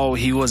how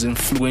he was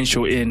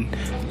influential in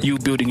you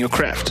building your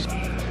craft.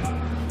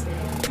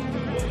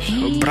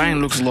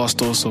 Brian looks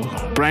lost also.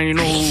 Brian, you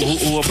know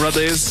who her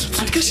brother is?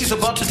 Because she's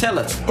about to tell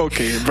us.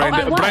 Okay,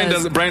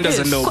 Brian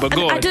doesn't know, but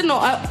go on. I didn't know.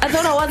 I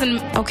thought I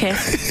wasn't. Okay.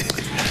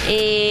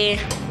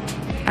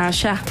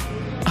 Asha.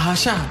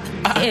 Asha.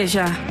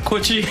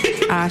 Kochi.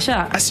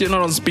 Asha. I see you're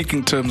not on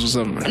speaking terms or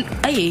something.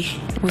 Hey,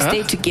 we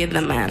stay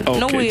together, man.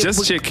 Okay,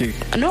 just checking.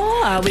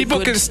 No, we People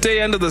good. can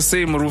stay under the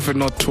same roof and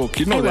not talk.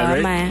 You know that,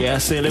 right? Man. Yeah,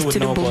 Sele would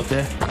know about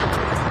that.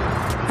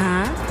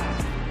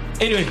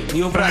 Anyway,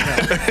 your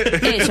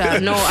brother.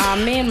 No,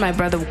 me and my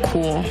brother were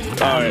cool.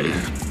 Alright.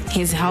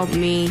 He's helped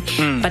me,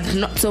 but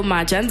not so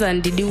much.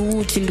 And did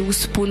you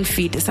spoon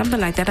feed something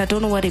like that? I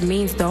don't know what it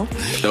means though.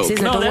 Dope.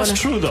 No, that's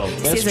true though.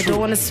 Says I don't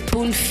want to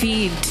spoon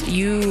feed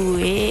you.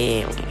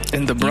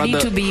 And the brother. You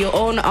need to be your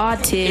own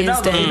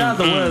artist. In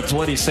other words,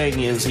 what he's saying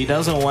is he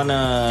doesn't want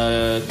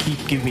to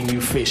keep giving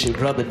you fish. He'd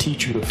rather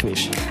teach you to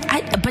fish.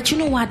 But you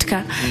know what,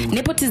 Ka?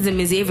 Nepotism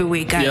is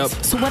everywhere, guys. Yep.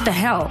 So what the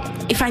hell?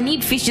 If I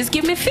need fish, just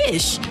give me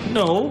fish.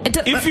 No.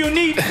 If you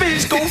need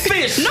fish, go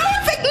fish. No,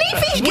 if I need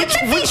fish, give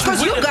me fish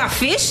because you got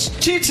fish.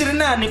 Chichiri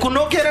nani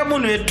kunokera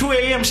munhu at 2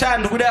 a.m.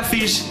 shandi kuda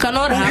fish.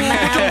 Kanora hama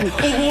yangu.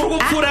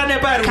 Urukupfura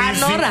neparuzi.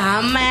 Kanora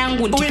hama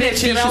yangu ndipe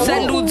fish.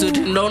 Sandudzo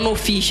ndono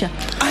fisha.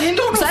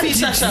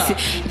 Ayendonofisha sha.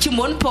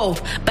 Chimonpo.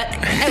 But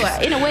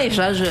anyway, in a way, it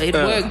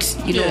worked.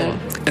 You know,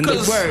 And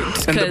it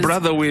worked. And the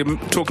brother we're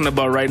talking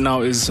about right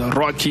now is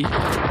Rocky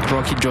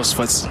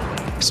Josfats.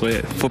 So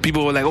yeah, for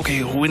people who are like,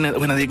 okay, when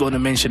are they going to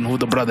mention who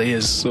the brother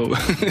is? So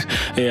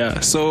yeah,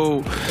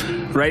 so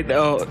right,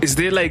 is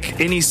there like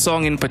any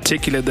song in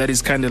particular that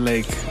is kind of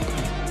like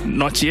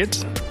not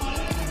yet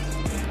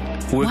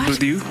worked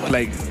with you,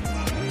 like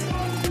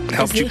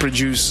helped you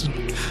produce?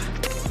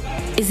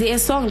 Is there a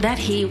song that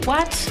he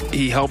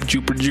helped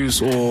you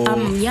produce or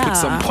put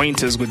some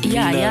pointers with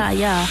Nina?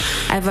 Yeah.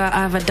 I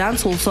have a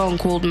dancehall song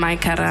called My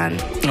Karan.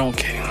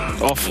 Okay.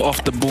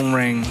 Off the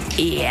Boomerang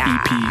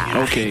EP.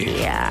 Okay.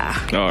 Yeah.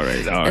 All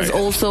right. There's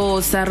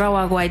also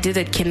Sarawak who I did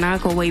at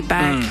Kinako way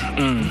back.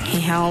 He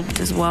helped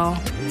as well.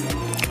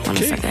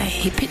 Okay.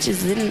 He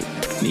pitches in.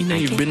 Nina,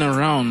 you've been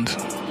around.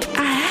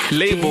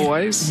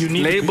 Label-wise,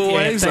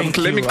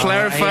 let me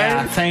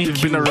clarify.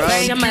 You've been around.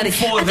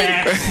 For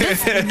that.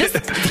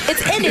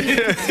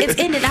 It's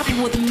ended up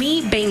with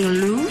me being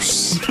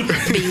loose,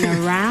 being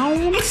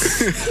around,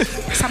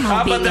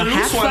 somehow being but the a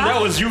loose one, that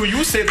heifer. was you.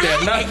 You said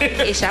that.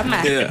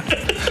 Yeah,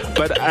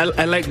 but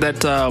I like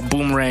that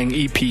Boomerang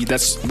EP.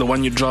 That's the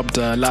one you dropped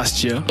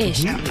last year.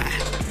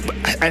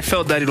 I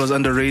felt that it was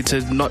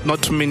underrated.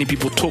 Not too many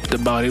people talked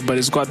about it, but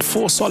it's got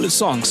 4 solid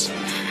songs.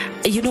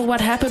 You know what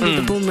happened with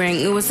the Boomerang?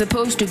 It was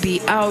supposed to be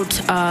out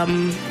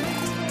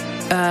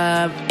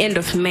end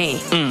of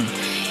May.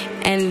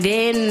 And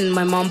then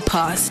my mom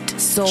passed.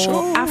 So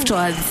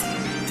afterwards,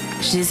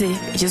 she said,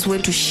 it just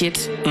went to shit.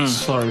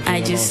 Sorry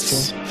for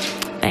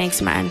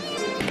thanks, man.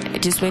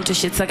 It just went to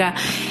shit. So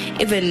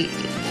even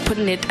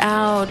putting it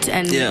out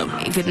and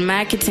even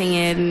marketing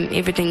it and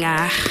everything.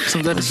 So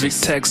that Vic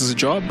Tax's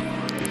job?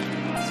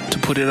 To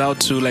put it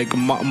out to like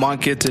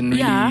market and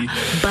really... Yeah,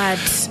 but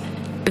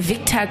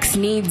Victax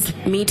needs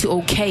me to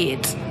okay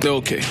it.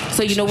 Okay.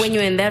 So you know when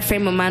you're in that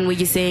frame of mind where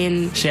you're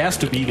saying she has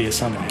to be there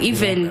somehow.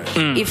 Even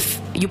if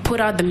you put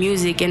out the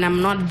music and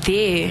I'm not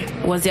there,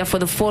 was there for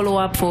the follow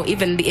up, for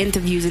even the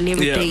interviews and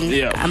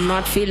everything. I'm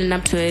not feeling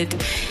up to it.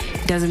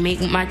 Doesn't make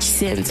much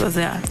sense. Was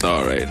that?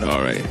 All right.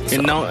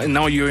 So, and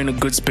now you're in a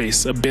good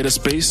space, a better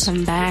space.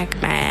 I'm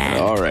back, man.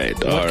 All right.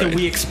 What can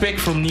we expect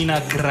from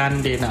Nina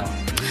Grande now?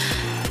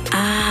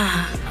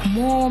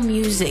 more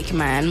music,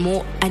 man.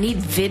 More. I need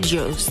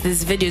videos.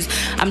 There's videos.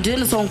 I'm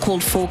doing a song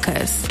called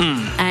Focus.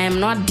 I am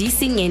not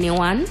dissing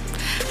anyone.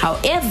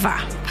 However,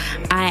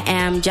 I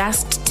am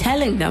just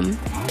telling them,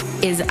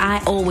 as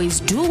I always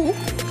do,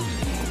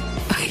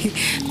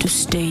 to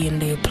stay in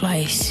their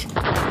place.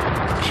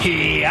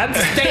 Hey, and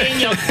stay in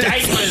your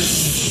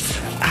diapers.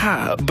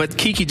 But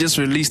Kiki just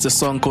released a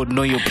song called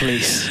Know Your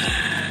Place.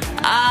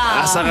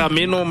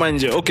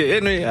 Okay,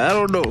 anyway, I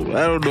don't know.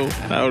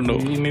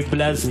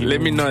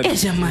 Let me not.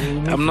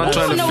 I'm not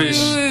trying to fish.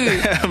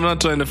 I'm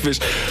not trying to fish.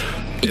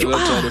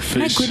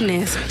 My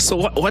goodness. So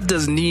what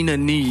does Nina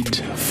need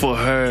for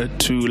her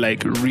to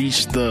like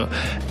reach the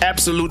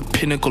absolute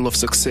pinnacle of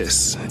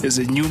success? Is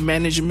it new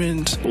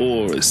management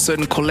or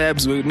certain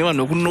collabs with no one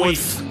who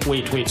knows?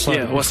 Wait. Sorry.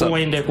 Yeah, what's Before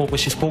up? in there,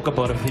 she spoke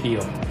about a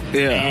video.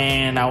 Yeah.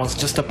 And I was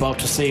just about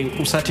to say,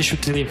 usati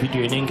shoot the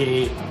video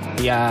nenge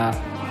ya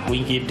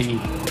wingidi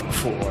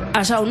for.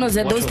 Asha, no,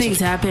 that those things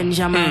happen,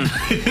 Jamal.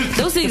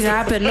 Those things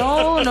happen.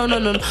 No.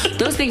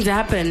 Those things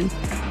happen.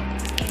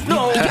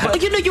 No,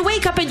 you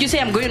wake up and you say,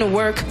 I'm going to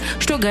work.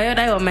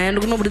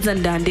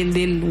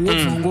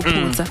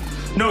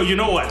 No, you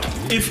know what?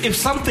 If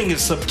something is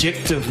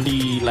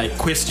subjectively like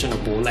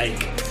questionable,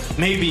 like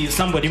maybe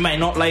somebody might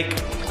not like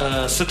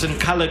certain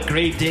color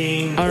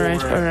grading or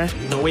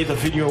the way the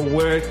video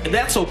worked,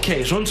 that's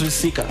okay.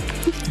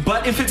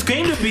 But if it's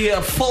going to be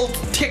a fault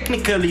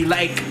technically,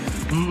 like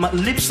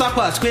lips up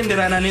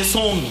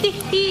song,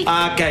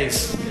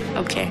 guys.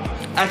 Okay.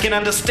 I can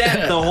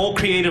understand the whole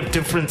creative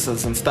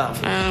differences and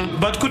stuff.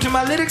 But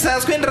kutima lyrics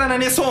as kwendera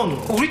na song,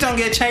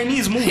 uitange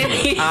Chinese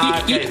movie.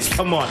 Guys,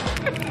 come on.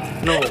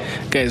 No.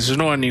 Guys, you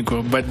know what,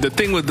 Nico? But the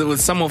thing with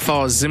some of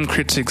our Zim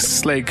critics,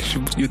 it's like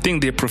you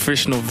think they're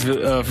professional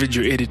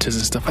video editors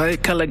and stuff. Hey,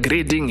 color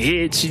grading,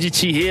 hey,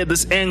 chichichi, here,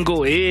 this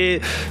angle, hey,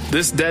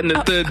 this, that, and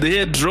the third,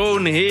 here,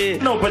 drone, here.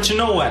 No, but you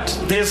know what?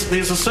 There's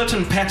a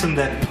certain pattern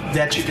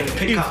that you can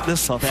pick up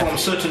from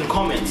certain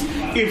comments.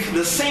 If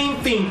the same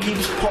thing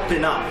keeps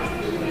popping up,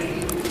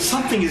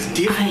 something is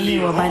definitely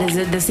wrong. But is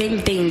it the same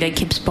thing that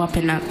keeps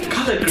popping up?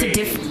 Color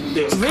grading.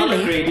 There's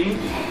color grading,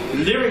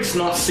 lyrics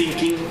not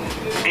syncing,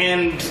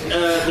 and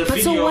the but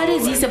video. So what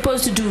is he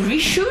supposed to do?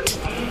 Reshoot?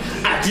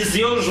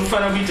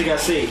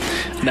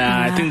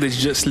 Nah, I think they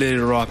just let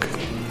it rock.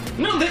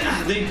 No,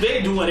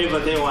 they do whatever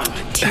they want.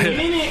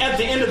 Meaning, at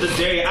the end of the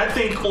day, I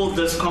think all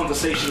this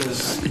conversation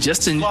is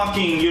just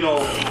fucking,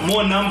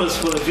 more numbers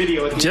for the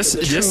video.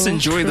 Just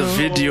enjoy the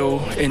video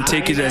and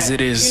take it as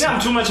it is. I'm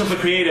too much of a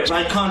creative.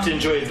 I can't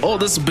enjoy it. All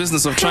this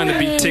business of trying to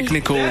be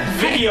technical.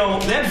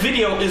 That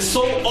video is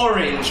so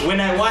orange. When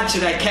I watch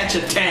it, I catch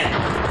a 10.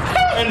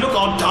 And look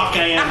how dark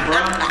I am, bro.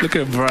 Look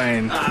at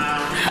Brian.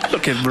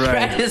 Look at Brian.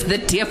 Brian is the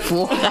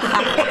devil.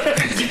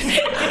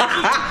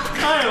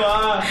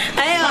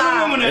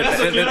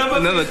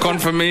 Another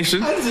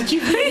confirmation.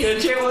 You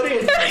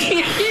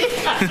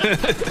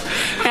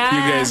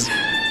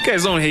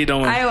guys don't hate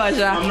on it.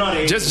 I'm not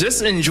hating.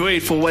 Just enjoy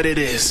it for what it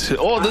is.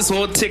 All this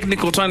whole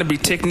technical, trying to be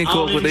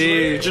technical, Do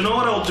you know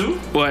what I'll do?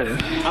 What?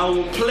 I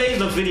will play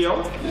the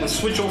video and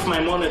switch off my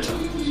monitor.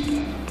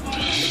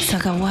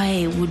 Saka,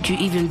 why would you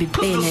even be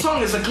playing Because the it?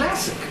 song is a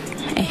classic.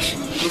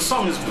 The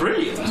song is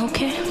brilliant.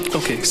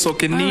 Okay, so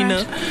can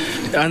Nina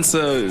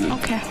answer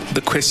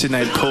the question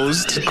I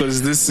posed?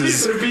 Because this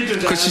is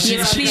because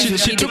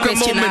she took a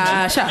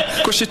moment.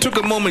 Because she took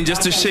a moment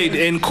just to shade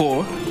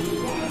Encore,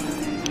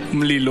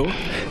 Mlilo,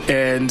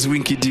 and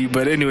Winky D.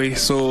 But anyway,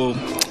 so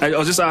I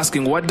was just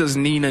asking, what does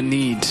Nina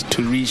need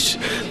to reach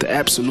the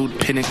absolute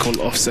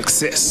pinnacle of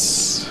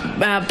success?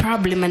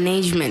 Probably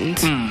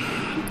management.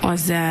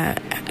 Was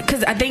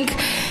because I think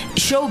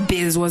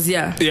showbiz was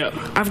Yeah,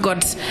 I've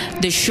got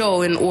the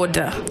show in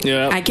order.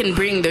 Yeah, I can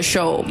bring the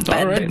show,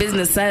 but the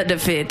business side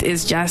of it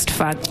is just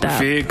fucked up.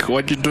 Vic,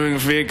 what you doing,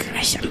 Vic?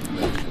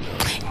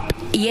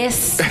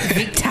 Yes,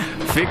 Victor.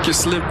 Vic, you're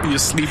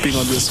sleeping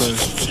on this one.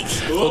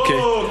 Okay.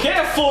 Oh,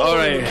 careful. All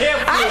right.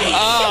 Careful.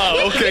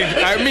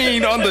 Okay. I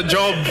mean, on the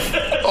job.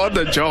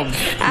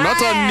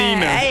 Not on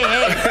Nina.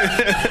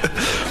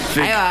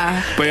 Vic.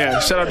 But yeah,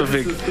 shout out to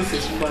Vic.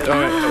 All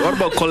right. What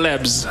about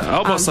collabs?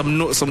 How about some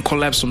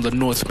collabs from the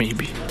north,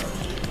 maybe?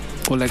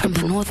 Or like from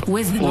the north,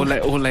 where's the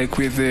north? Or like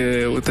with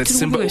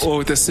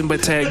the Simba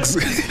tags.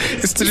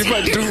 It's to we're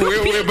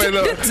by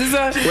the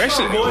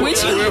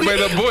we're by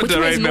the border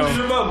right now.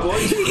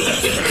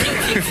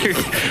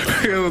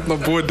 We're on the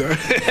border.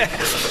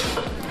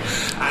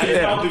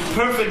 I'll be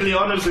perfectly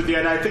honest with you,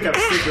 and I think I've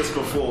said this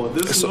before.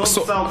 This is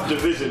North-South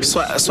division.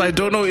 So I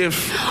don't know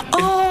if.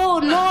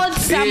 North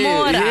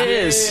Samora.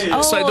 Yes.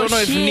 So I don't know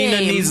if Nina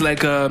needs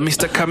like a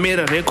Mr.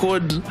 Camera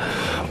record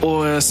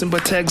or a Simba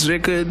Tags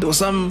record or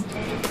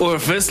a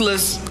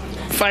Verseless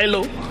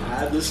Philo.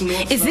 This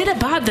North Is it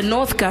about the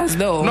North guys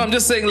though? No, I'm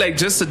just saying like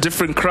just a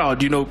different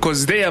crowd, you know,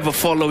 because they have a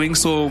following.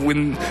 So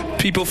when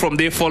people from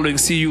their following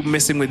see you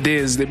messing with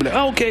theirs, they be like,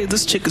 oh, okay,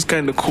 this chick is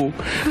kind of cool.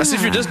 As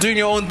if you're just doing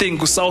your own thing.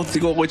 Go south,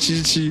 you go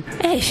wachichi.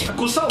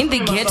 In the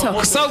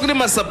ghetto. South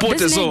must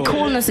support us all.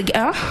 Coolness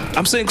again.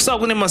 I'm saying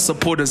South must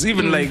support us.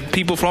 Even like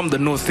people from the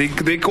north,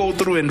 they go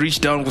through and reach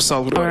down with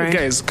South. Right.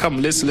 Guys,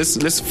 come, let's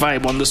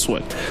vibe on this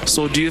one.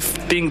 So do you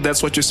think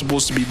that's what you're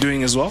supposed to be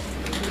doing as well?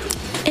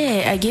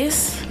 Yeah, I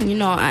guess. You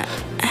know, I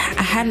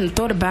hadn't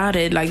thought about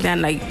it like that.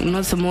 Like,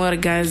 not some more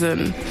guys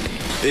and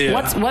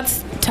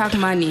what's Talk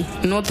Money?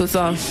 North or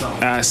south?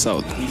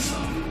 South.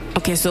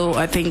 Okay, so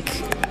I think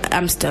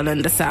I'm still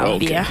in the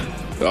south. Okay. Yeah.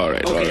 All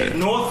right.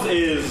 North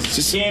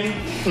is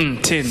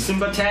 10. 10.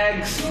 Simba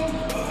Tags.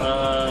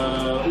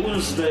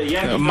 Who's the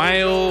Yagi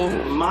Mile,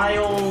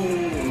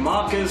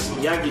 Marcus,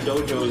 Yagi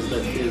Dojo is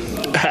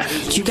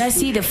Do you guys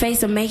see the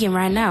face I'm making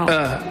right now?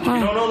 You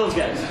don't know those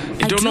guys?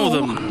 You don't know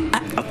them?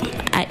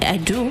 I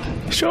do.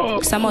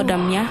 Sure. Some of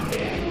them, yeah.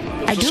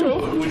 I do.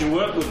 Sure. Would you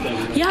work with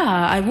them? Yeah,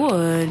 I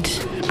would.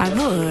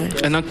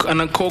 And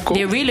a Coco?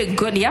 They're really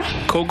good, yeah.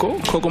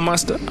 Coco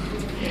Master?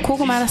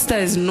 Coco Master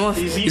is north.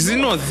 Is he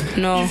north?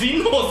 No. Is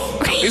he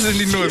north? Isn't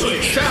he north?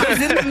 He's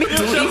in the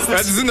Middle East.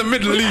 That's in the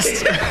Middle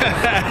East.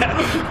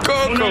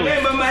 Coco.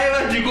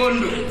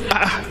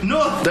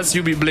 North. That's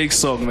UB Blake's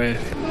song, man.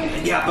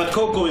 Yeah, but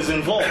Coco is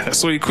involved.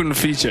 So he couldn't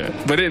feature.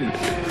 But then,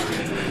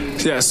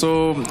 yeah,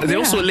 so there are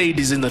also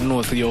ladies in the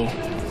north, yo.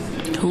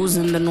 Who's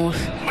in the north?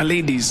 My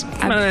ladies.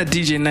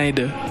 DJ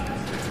Nida.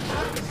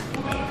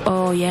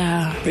 Oh,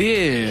 yeah.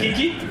 Yeah.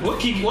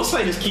 Kiki? What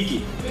side is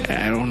Kiki?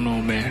 I don't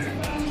know, man.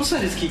 What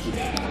side is Kiki?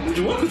 Would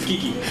you work with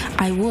Kiki?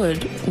 I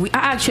would. We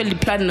are actually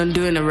planning on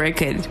doing a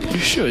record. You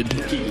should.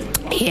 Kiki.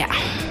 Yeah.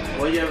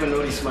 Why do you have a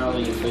naughty smile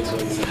on your face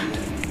when you say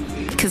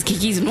it? Because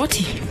Kiki's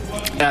naughty.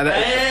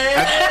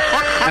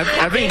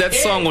 I think that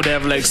song would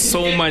have like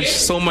so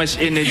much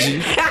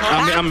energy.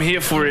 I'm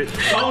here for it.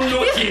 How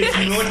naughty is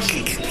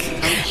naughty?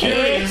 I'm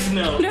curious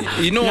now.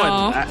 You know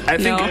what? I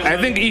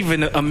think No.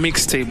 even a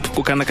mixtape,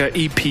 like an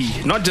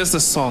EP, not just a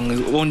song,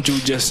 it won't do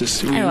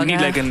justice. We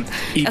need like an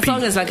EP. A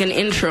song is like an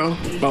intro.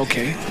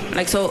 Okay.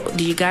 Like, so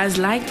do you guys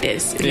like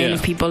this? And then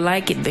if people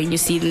like it, then you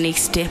see the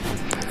next step.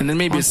 And then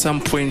maybe at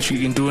some point you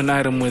can do an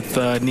item with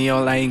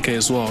Neil Ainka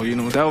as well. You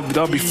know,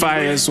 that'll be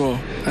fire as well.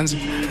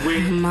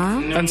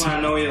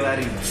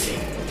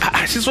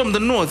 She's from the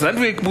north. That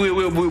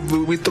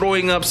we're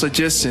throwing up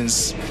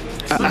suggestions.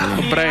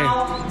 Brian.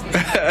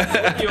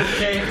 You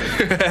okay?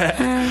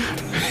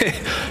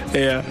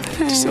 Yeah.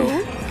 So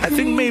I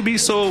think maybe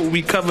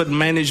we covered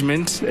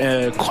management,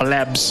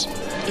 collabs.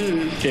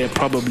 Yeah,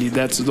 probably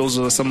those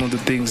are some of the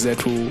things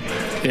that will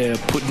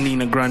put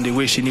Nina Grande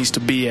where she needs to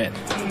be at.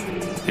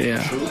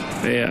 Yeah.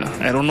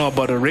 I don't know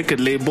about a record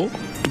label.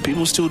 Do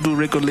people still do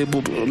record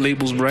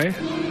labels, Brian?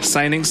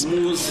 Signings?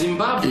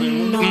 Zimbabwe,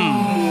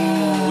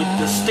 with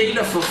the state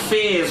of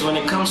affairs when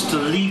it comes to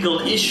legal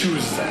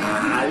issues,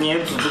 I mean,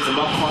 to put them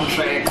up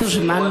contract.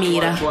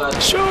 Kuzimamira.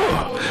 Sure.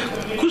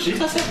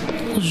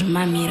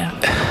 Kuzimamira.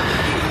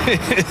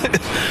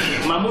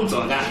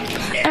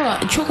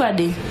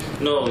 Chocolate.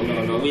 No. I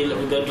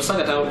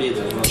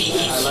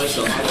like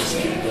the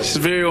honesty. She's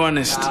very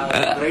honest.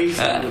 Raised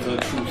her with her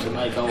truth,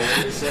 like I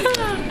always say.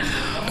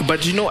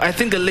 But you know, I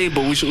think a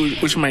label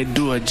which might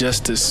do her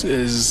justice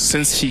is,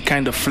 since she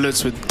kind of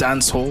flirts with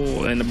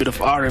dancehall and a bit of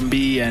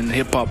R&B and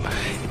hip hop,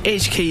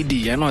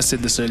 HKD. I know I said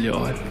this earlier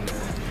on,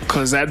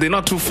 because they're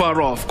not too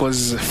far off.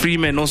 Because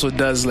Freeman also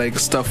does like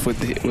stuff with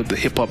the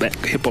hip hop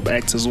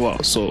acts as well.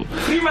 So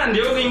Freeman,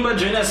 they're talking about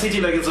Joina City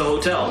like it's a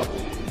hotel.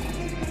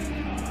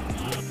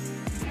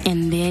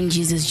 And then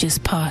Jesus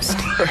just passed.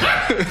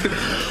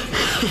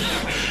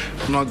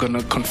 I'm not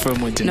gonna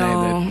confirm or deny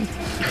that.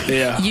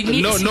 Yeah. You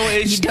need no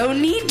age. You don't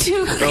need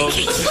to.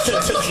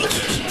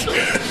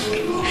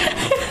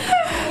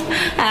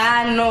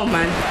 No,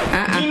 man.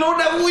 You know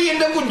that we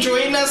end up with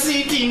Joina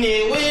City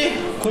newe.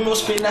 Kuno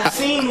spend a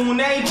scene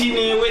night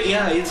newe.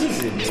 Yeah, it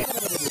is.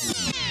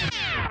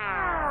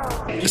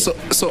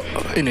 So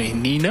anyway,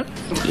 Nina,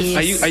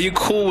 Yes. are you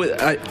cool with?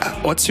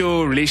 What's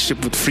your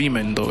relationship with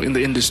Freeman though in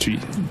the industry?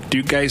 Do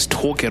you guys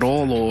talk at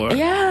all, or?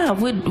 Yeah,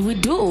 we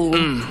do.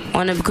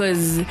 On it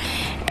because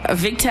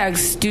VicTag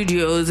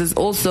Studios is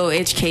also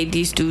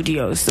HKD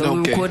Studios, so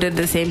we recorded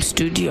the same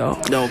studio.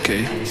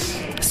 Okay.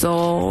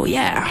 So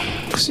yeah.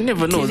 Cause you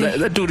never know.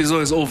 That dude is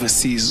always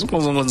overseas.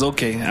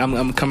 Okay,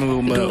 I'm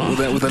coming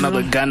with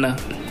another Ghana,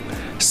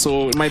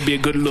 so it might be a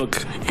good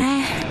look.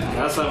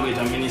 That's how we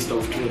the Minister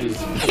of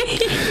Tourism.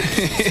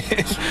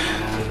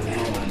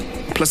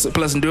 Plus in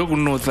Ndogo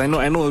North, I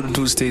know the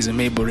two stays in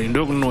Maybury.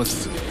 Ndogo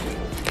North,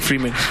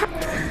 Freeman.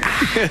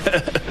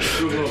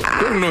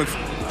 Ndogo North.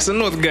 It's a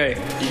North guy.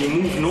 Did he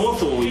move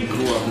north or he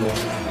grew up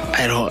north?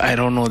 I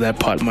don't know that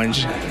part,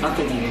 Manji. I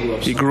think he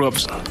He grew grew up.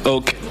 up.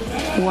 Okay.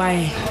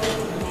 Why?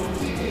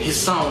 His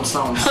sound.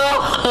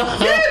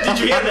 Yeah, did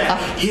you hear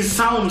that? His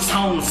sound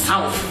south.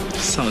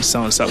 Sound.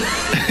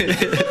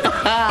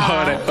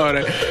 All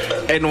right.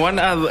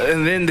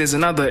 And then there's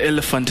another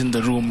elephant in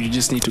the room you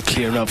just need to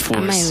clear up for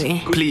us.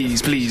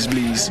 Please.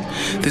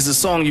 There's a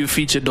song you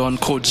featured on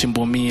called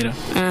Chimbomira.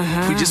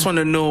 We just want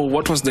to know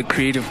what was the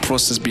creative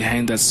process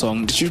behind that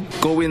song. Did you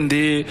go in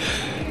there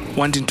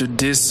wanting to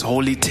diss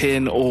Holy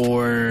 10,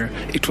 or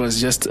it was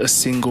just a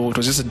single, it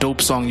was just a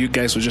dope song you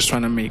guys were just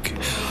trying to make?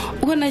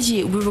 We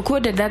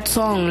recorded that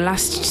song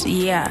last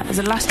year. Was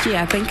it last year,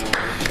 I think?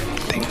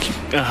 Thank you.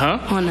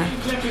 Honor.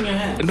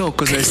 No,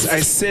 because I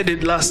said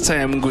it last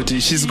time,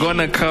 Guti. She's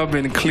gonna come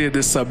and clear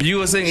this up. You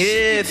were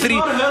saying,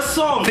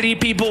 three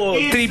people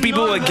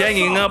were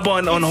ganging up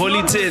on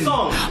Holy 10.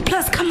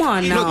 Plus, come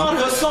on now. It's not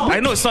her song. I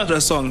know it's not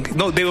her song.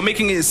 No, they were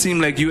making it seem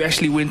like you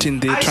actually went in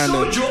there trying to.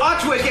 I showed you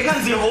artwork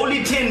against the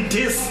Holy 10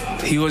 diss.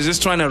 He was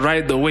just trying to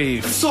ride the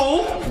wave.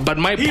 So, but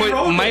my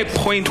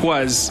point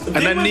was,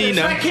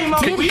 Ananina,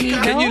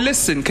 can you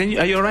listen?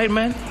 Are you alright,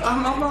 man?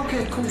 I'm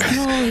okay, cool.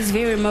 No, he's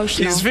very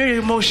emotional. He's very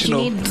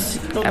emotional. He needs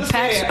a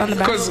pat on the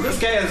back.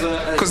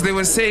 Because they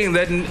were saying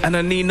that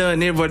Ananina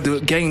and everybody were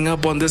ganging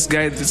up on this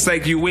guy. It's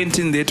like you went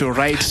in there to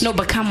write. No,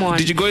 but come on.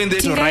 Did you go in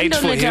there to write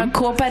for him?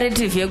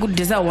 Cooperative, you could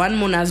design one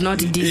moon as not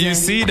design. You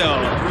see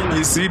now.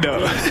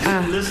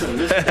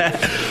 Listen.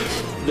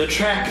 The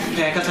track,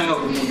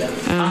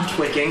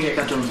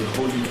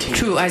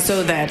 True, I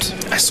saw that.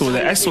 I saw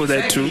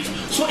that too.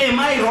 So am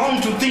I wrong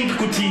to think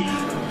Kuti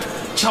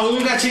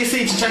Chaunga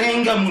Chese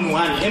Changa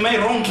Munuan? Am I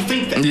wrong to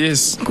think that?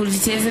 Yes.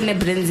 Because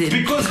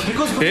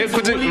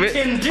Holy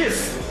 10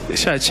 diss.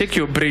 Sha, check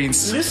your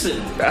brains.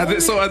 Listen.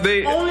 Are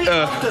they only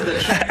after the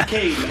track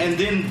came, and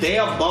then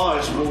their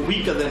bars were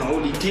weaker than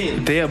Holy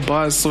 10. Their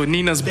bars, so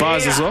Nina's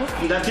bars as well?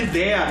 That's it,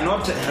 they are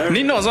not her.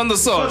 Nina was on the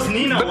song.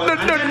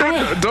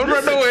 Don't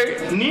run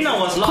away. Nina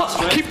was last,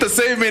 right? Keep the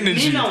same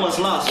energy. Nina was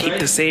last, right? Keep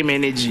the same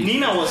energy.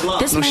 Nina was last.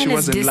 This man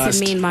is dissing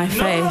me in my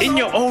face. In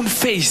your own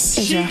face.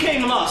 She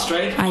came last,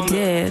 right? I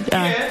did.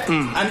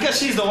 And guess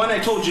she's the one I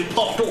told you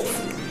popped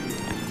off.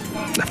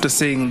 After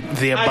saying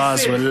their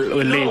bars were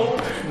lame.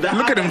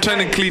 Look at him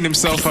trying to clean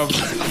himself up.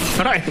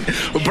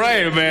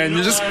 Brian, man,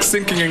 you're just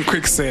sinking in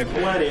quicksand.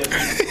 Whatever,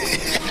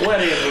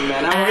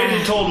 man. I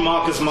already told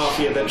Marcus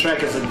Mafia that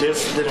track as a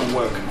diss didn't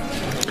work.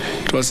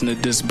 It wasn't a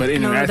diss, but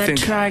anyway, I think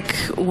that track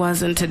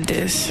wasn't a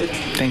diss.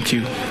 Thank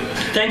you.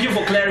 Thank you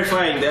for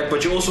clarifying that,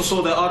 but you also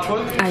saw the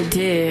artwork? I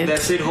did. That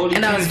said Holy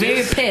 10 and I was very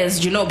diss?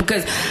 pissed,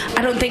 because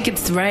I don't think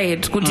it's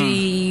right.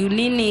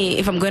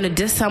 If I'm going to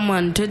diss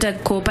someone, do the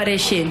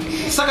cooperation.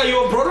 Saka, you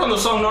were brought on the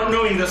song not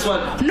knowing that's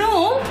what?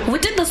 No, we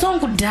did the song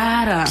with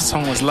Dara. The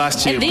song was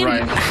last year,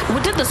 Brian. Brian.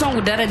 We did the song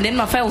with Dara, and then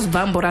my file was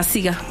Bambo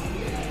Rasiga.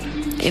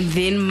 And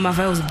then my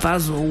file was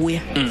Bazo.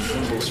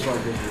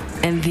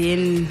 And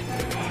then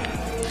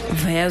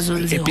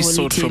Vazon's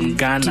episode from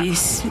Ghana.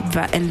 Diss,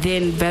 and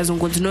then Vazon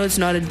goes, no, it's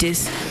not a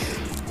diss.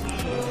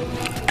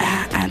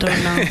 I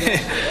don't know.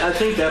 I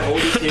think that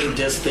Holy 10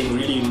 diss thing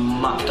really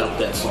mucked up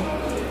that song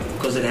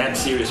because it had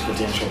serious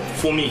potential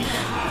for me.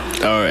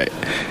 All right.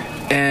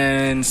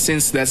 And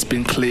since that's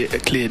been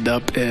cleared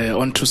up,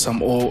 onto some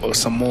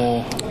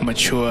more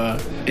mature,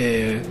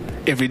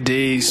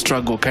 everyday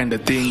struggle kind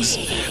of things.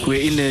 We're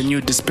in a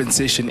new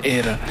dispensation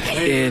era,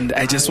 and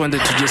I just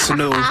wanted to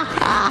know,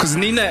 because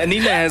Nina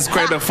has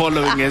quite a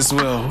following as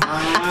well.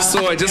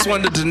 So I just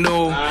wanted to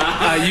know,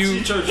 are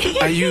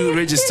you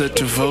registered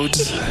to vote?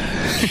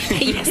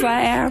 Yes,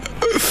 I am.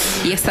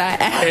 Yes, I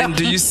am. And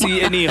do you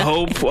see any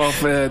hope of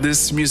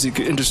this music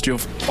industry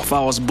of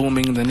ours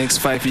booming in the next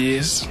 5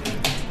 years?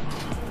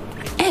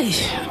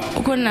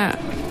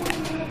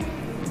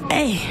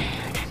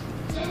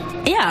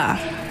 Yeah.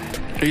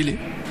 Really?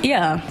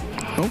 Yeah.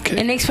 Okay. In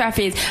the next 5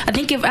 years, I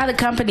think if other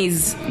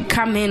companies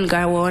come in,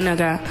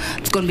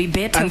 it's going to be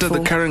better. Under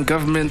the current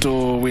government,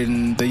 or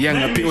when the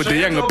younger people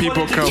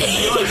come.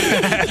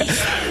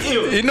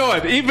 You know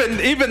what?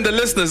 Even the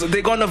listeners,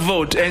 they're gonna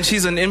vote, and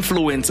she's an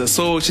influencer,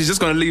 so she's just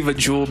gonna leave a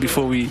jewel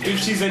before we. If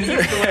she's an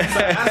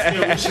influencer, ask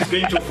her when she's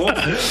going to vote.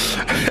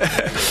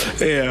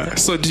 Yeah.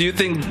 So, do you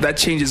think that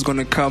change is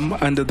gonna come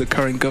under the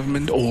current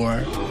government,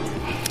 or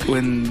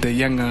when the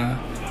younger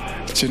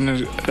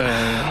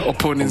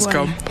opponents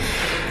come?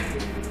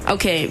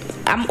 Okay,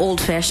 I'm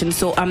old-fashioned,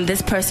 so I'm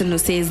this person who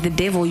says the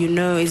devil you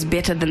know is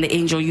better than the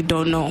angel you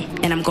don't know,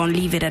 and I'm gonna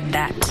leave it at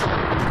that.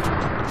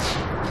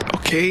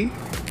 Okay.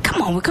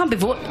 Come on, we can't be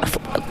We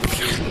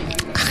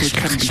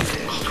can't be.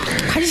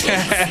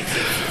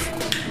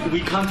 We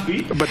can't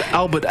be. But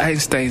Albert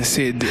Einstein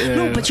said,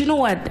 no, but you know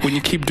what? When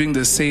you keep doing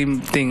the same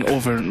thing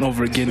over and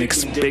over again,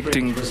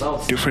 expecting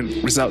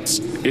different results,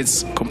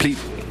 it's complete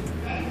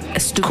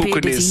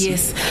stupidity.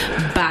 Yes,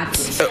 but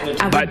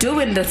are we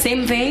doing the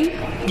same thing?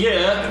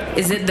 Yeah.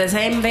 Is it the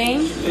same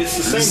thing? It's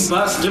the same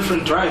bus,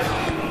 different drive.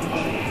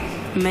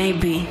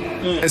 Maybe.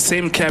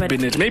 Same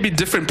cabinet, maybe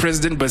different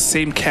president, but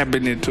same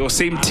cabinet or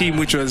same team,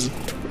 which was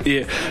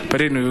Yeah,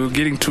 but anyway, we're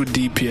getting too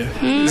deep here.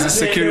 It's a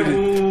security.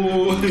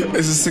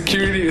 It's a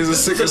security. It's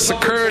a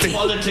security.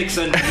 Politics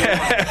and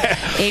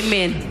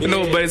Amen. You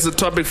know, but it's a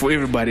topic for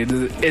everybody. At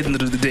the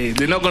end of the day,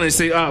 they're not gonna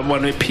say,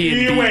 "One way P and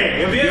B."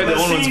 You're the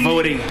only ones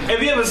voting.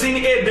 Have you ever seen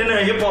Ed in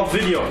a hip hop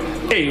video?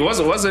 Hey,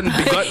 wasn't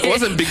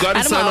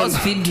Begotten Son on?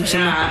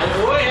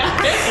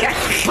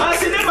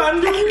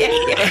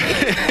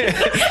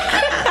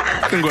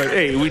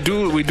 Hey, we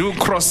do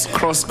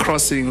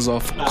crossings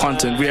of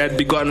content. We had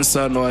Begotten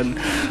Son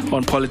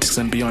on Politics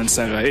and Beyond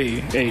Saga.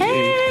 Hey.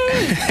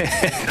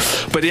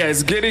 But yeah,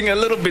 it's getting a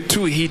little bit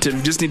too heated.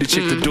 We just need to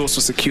check the doors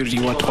for security.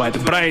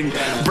 Brian,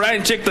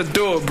 check the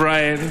door,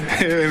 Brian.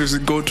 Let's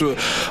go to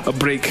a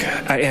break.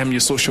 I am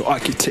your social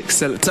architect.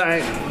 Sell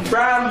time.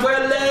 Brian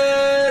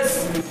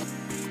Willis.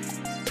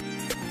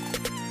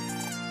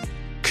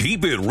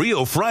 Keep It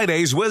Real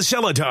Fridays with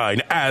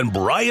Celatine and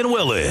Brian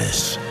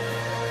Willis.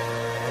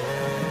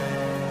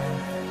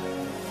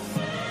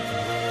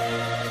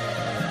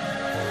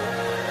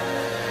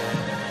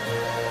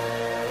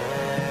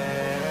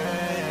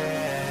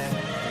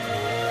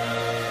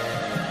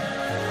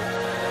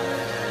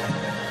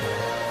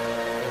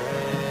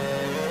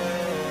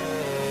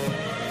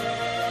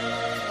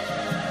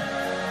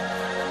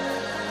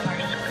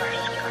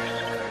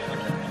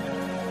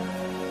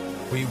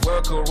 We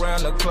work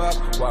around the clock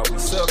while we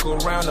circle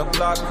around the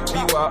block.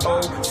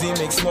 BYO, Z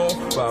makes more,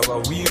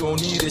 but we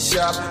don't need a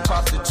shop.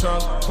 Pop the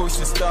trunk, push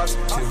the stocks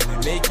till we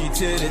make it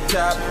to the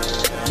top.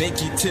 Make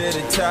it to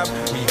the top,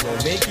 we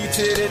gon' make it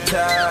to the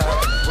top.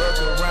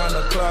 Work around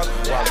the clock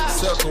while we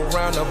circle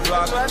around the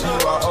block.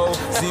 BYO,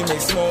 Z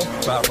makes more,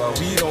 but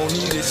we don't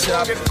need a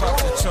shop. Pop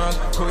the trunk,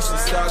 push the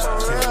stocks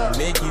till we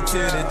make it to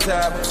the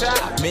top.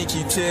 Make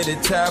it to the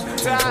top,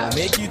 we gon'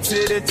 make it to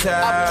the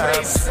top.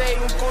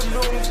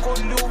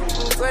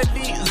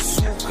 Ngicela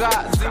izuka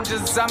zinje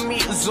zami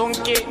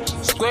zonke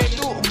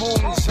sikwela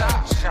ubumsha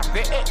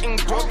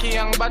ngigqoki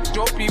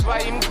yangibadobi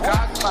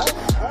bayimgaqa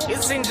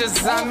izinje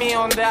zami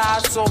on the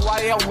aso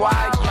wire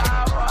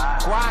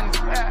Grande,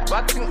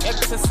 bathi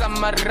excess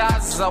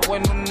amaraza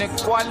when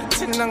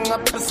quality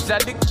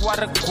nangapisidlala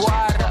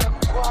igwaragwara.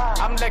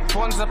 I'm like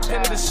Bonds up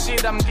in the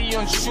shit, I'm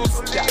Leon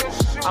Schuster.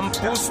 I'm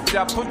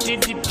booster, put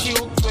DDP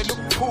ucwela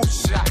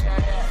ukupusha.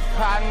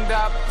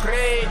 Panda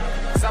pray,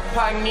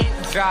 sapangi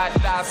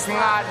dlala,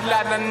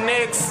 singadlala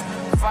next.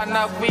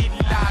 Fana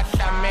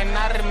kwilahla, man, I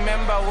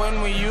remember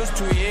when we used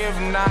to have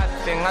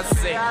nothing. I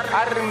say,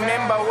 I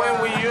remember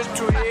when we used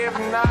to have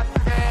nothing.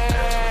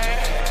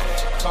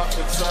 Pop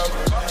the trunk,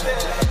 pop the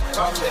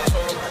trunk,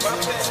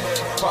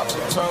 pop the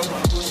trunk,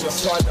 push your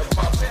partner,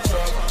 pop the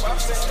trunk, pop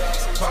the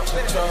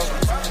trunk,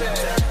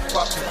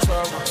 pop the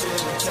trunk,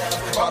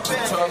 pop the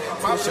trunk,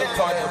 push your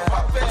partner,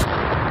 pop it.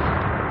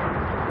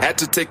 Had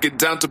to take it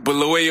down to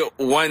Bulawayo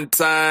one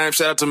time.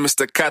 Shout out to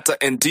Mr. Kata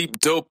and Deep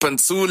Dope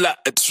Pansula.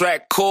 A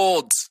track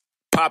called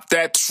Pop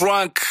That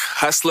Trunk.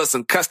 Hustlers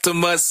and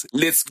customers,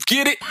 let's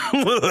get it.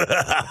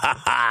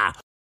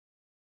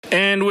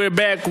 And we're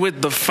back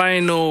with the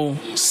final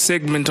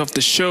segment of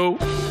the show.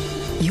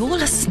 You're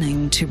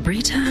listening to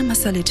Brita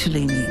Masale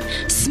Tuleni.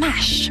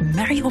 Smash,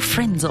 marry or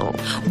friendzone.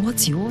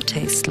 What's your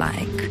taste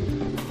like?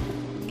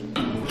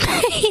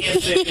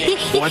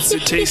 What's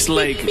it taste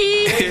like? Talk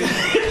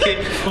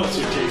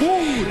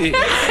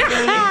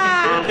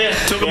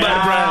about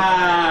it,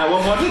 Brian.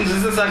 What happens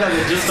is this? I got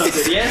the gist of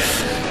it, yes?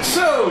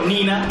 So,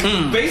 Nina,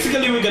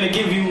 basically we're going to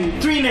give you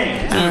 3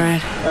 names. All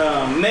right.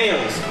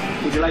 Males.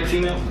 Would you like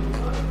female?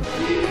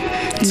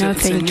 No,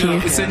 thank you.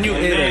 It's a new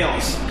era.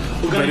 Males.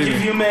 We're going to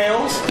give you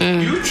males.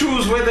 You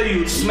choose whether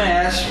you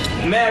smash,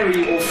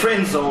 marry, or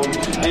friend zone,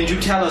 and you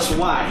tell us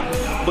why.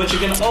 But you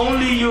can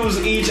only use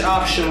each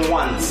option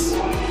once.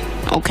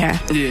 Okay.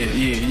 Yeah.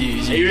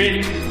 Are you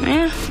ready?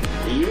 Yeah.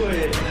 You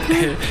ready?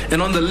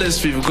 And on the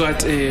list, we've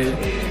got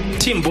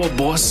Timbo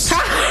Boss,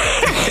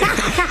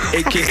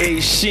 aka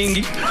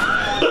Shingy.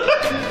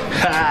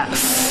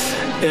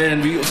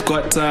 And we've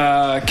got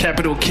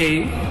Capital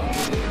K.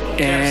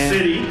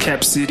 And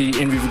Cap City,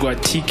 and we've got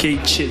TK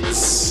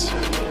Chits.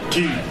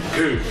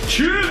 TK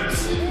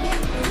Chits.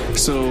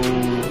 So,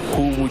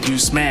 who would you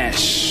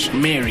smash,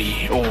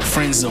 marry, or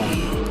friend zone?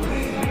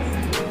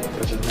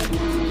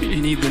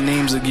 You need the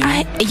names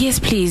again? Yes,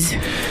 please.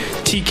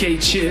 TK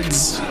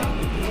Chits,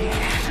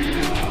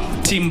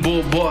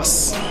 Timbo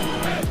Boss,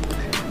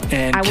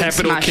 and I would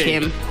Capital smash K.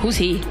 him. Who's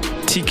he?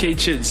 TK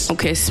Chits.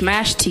 Okay,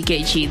 smash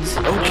TK Chits.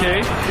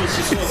 Okay.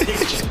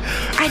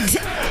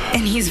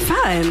 And he's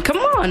fine. Come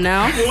on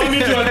now. You want me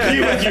to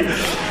agree with you?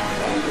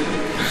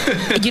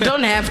 You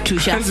don't have to,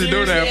 Shaf. You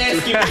don't have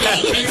to.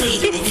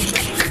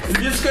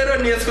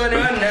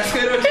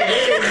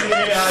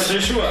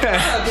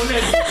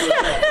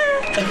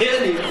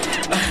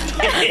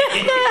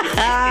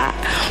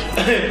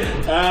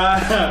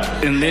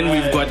 And then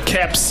we've got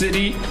Cap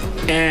City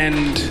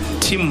and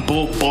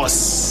Timbo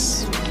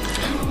Boss.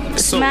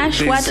 So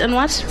smash what and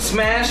what?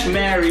 Smash,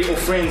 marry, or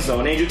friend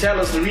zone. And you tell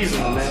us the reason,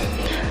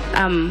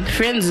 man.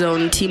 Friend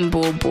zone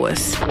Timbo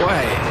Boss.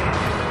 Why?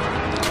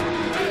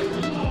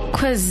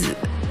 Because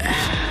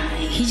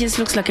he just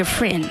looks like a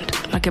friend.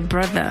 like a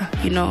brother,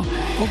 you know.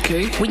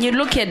 Okay. When you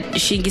look at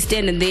Shingi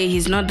standing there,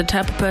 he's not the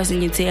type of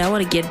person you'd say, I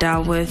want to get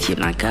down with. You're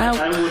like, I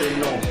wouldn't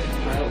know.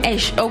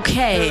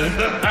 Okay.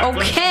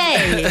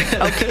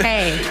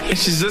 And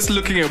she's just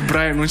looking at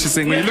Brian when she's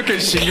saying, when you look at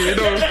Shingi, you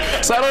know.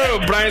 So I don't know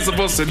if Brian's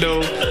supposed to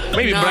know.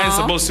 Maybe Brian's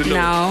supposed to know.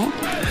 No.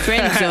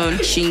 Friend zone,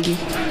 Shingi.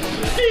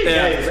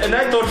 Guys, and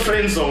I thought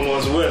friend zone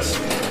was worse.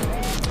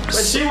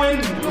 But she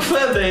went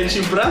further and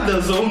she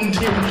brother zoned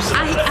him.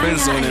 Friend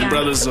zone and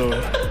brother zone.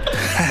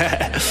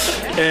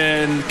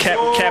 And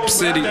Cap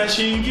City.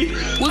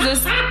 Who's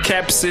this?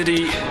 Cap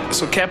City.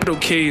 So capital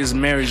K is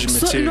marriage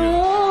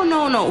material.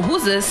 No.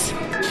 Who's this?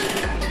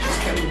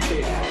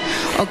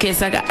 Okay,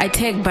 so I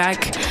take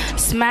back.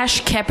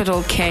 Smash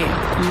capital K.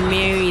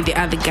 Marry the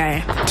other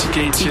guy.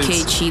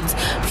 TK cheats.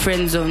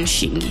 Friend zone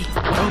Shingi.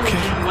 Okay.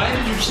 Why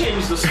did you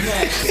change the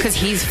smash? Because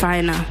he's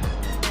finer.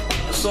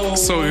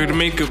 So you'd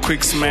make a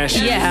quick smash.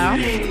 Yeah.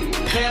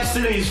 Cap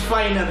City is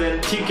finer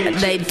than TK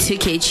cheese. Like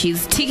TK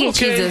cheese. TK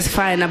cheese is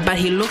finer, but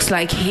he looks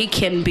like he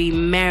can be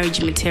marriage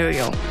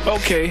material.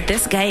 Okay.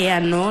 This guy, yeah,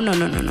 no.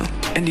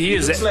 And he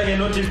is. Looks like a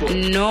naughty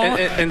boy. No.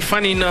 And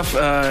funny enough,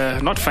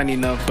 not funny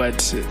enough, but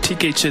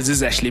TK Cheese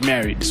is actually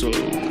married.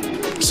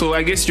 So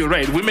I guess you're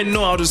right. Women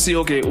know how to say,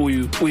 okay,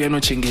 we are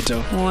not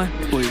chingeta. What?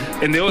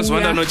 And they always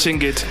want to not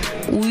chingit.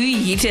 We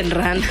hit and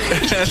run.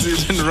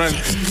 Hit and run.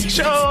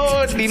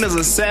 Sure, Nina's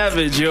a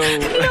savage, yo.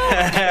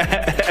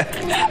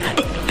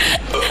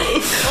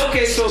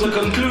 Okay, so the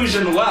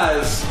conclusion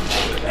was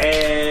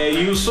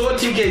you saw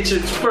TK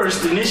Chits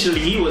first. Initially,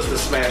 he was the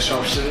smash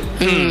option.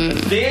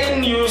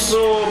 Then you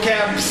saw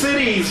Cap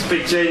City's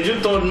picture and you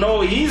thought, no,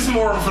 he's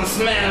more of a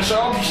smash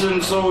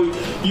option. So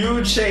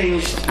you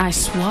changed. I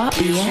swapped.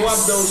 You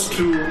swapped those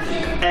two.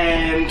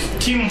 And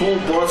Timbo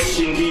Boss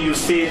Shingi, you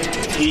said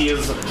he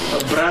is a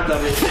brother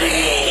material.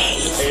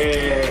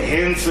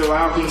 Hence,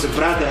 welcome to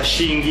brother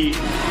Shingi,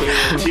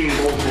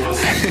 Timbo Boss.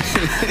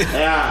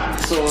 Yeah,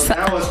 so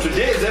that was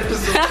today's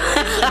episode.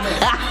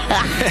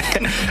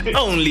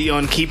 Only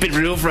on Keep It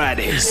Real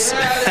Fridays. Yeah,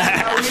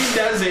 that's how he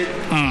does it.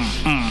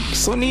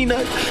 So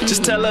Nina,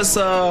 just tell us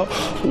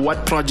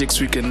what projects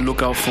we can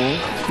look out for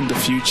in the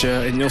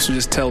future, and also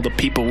just tell the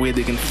people where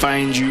they can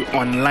find you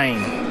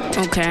online.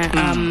 Okay.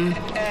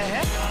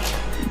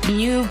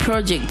 New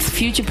projects,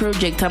 future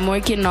project. I'm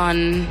working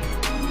on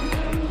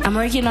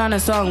a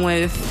song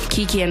with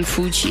Kiki and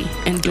Fuchi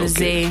and Doze.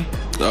 Okay.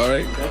 All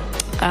right.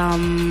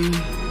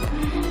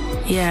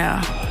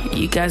 Yeah,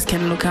 you guys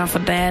can look out for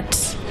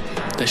that.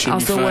 I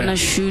also want to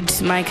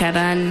shoot my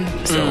Karan,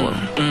 so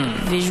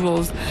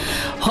visuals.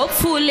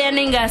 Hopefully,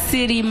 I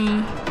city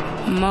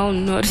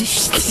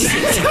malnourished.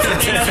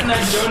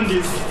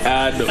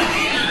 No.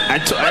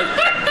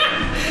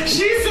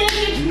 She said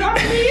it, not me.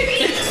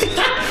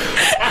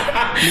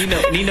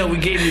 Nina, we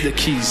gave you the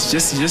keys.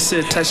 Just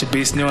touch a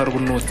base now.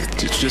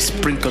 Just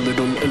sprinkle a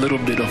little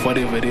bit of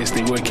whatever it is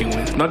they're working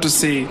with. Not to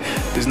say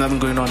there's nothing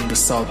going on in the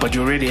south, but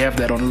you already have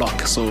that on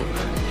lock, so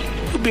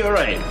you'll be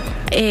alright.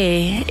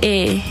 Yeah.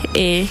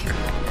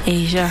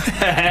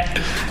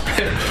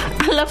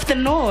 I love the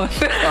north.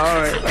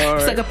 Alright.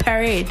 It's like a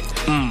parade.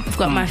 I've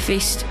got my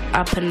fist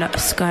up in the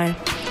sky.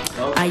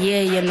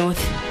 Yeah, north.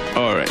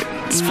 Alright.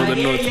 It's for the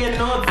north.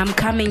 I'm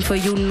coming for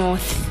you,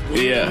 north.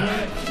 Yeah.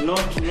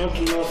 North.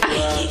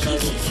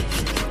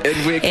 And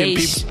where can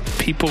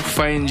people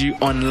find you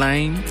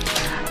online?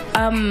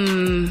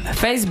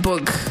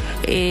 Facebook,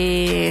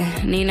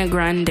 Nina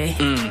Grande.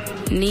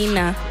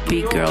 Nina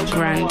Big Girl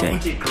Grande.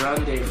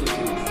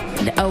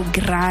 Oh,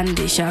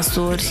 Grande,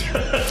 sorry.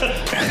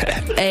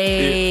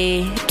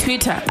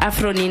 Twitter,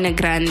 Afro Nina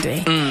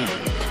Grande.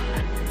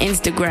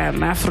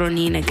 Instagram, Afro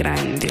Nina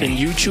Grande. And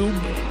YouTube?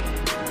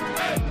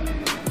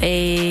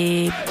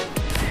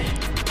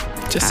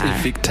 Just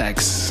say big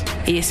tags.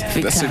 Yes,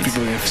 big tags. That's what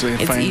people have to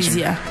it's find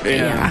easier. you.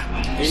 Yeah.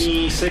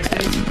 Any sex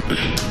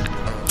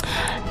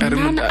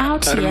None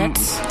out yet.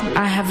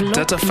 I have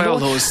data file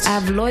host. I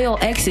have loyal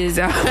exes.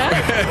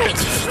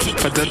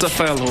 But data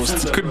file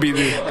host could be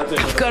there.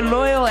 I've got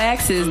loyal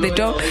exes. They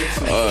don't.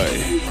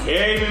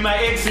 Hey, my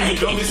exes,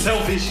 don't be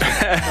selfish.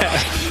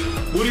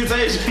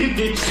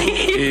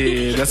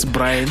 Yeah, that's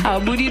Brian.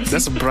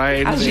 That's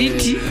Brian. Oh,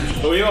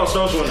 yeah,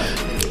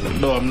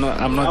 no, I'm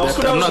not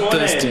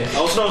thirsty.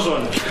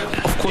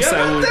 Of course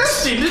I would.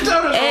 Thirsty.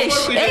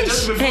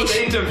 Just before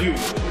the interview.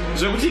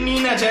 She's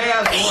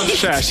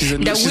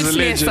a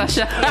legend.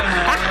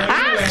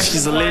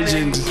 She's a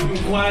legend.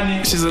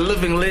 She's a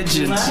living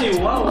legend.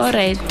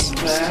 Alright.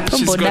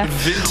 She's got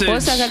vintage.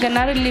 Also, like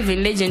another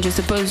living legend, you're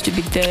supposed to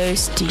be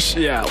thirsty.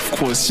 Yeah, of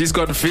course. She's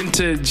got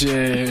vintage.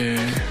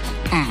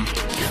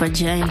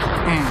 Vagina.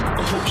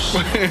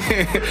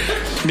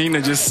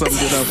 Nina just summed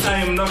it up.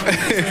 I am not.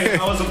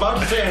 I was about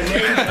to say her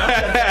name.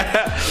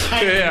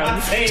 Yeah,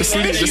 just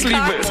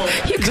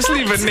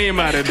leave a name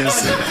out of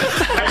this.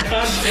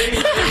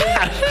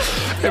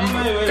 and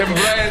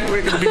Brian,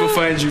 where can people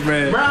find you,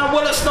 man? Brian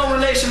Willis, no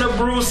relation to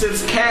Bruce.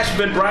 It's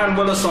Cashbit Brian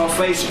Willis on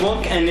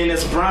Facebook, and then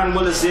it's Brian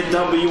Willis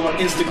ZW on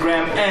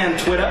Instagram and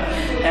Twitter.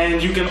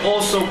 And you can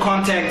also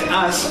contact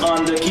us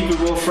on the Keep It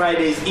Real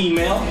Fridays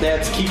email.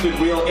 That's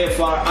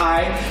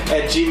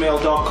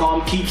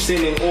keepitrealfri@gmail.com. Keep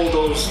sending all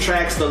those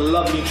tracks, the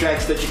lovely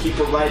tracks that you keep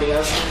providing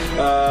us.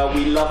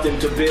 We love them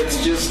to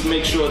bits. Just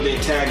make sure they're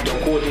tagged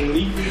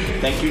accordingly.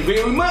 Thank you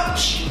very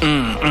much.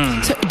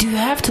 So do you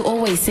have to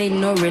always say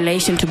no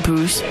relation to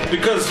Bruce?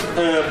 Because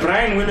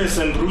Brian Willis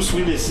and Bruce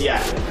Willis,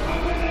 yeah.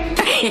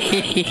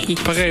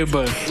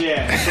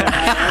 Yeah, so I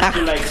have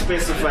to like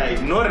specify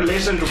no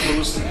relation to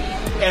Bruce,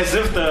 as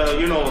if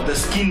the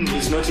skin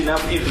is not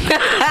enough.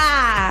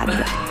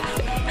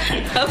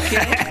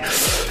 Okay.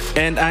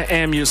 And I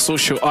am your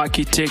social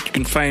architect. You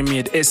can find me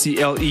at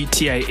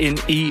SELETINE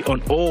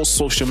on all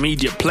social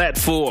media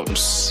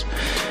platforms.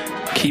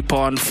 Keep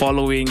on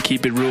following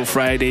Keep It Real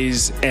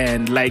Fridays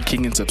and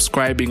liking and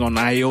subscribing on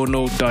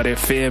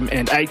iono.fm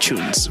and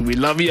iTunes. We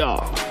love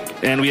y'all.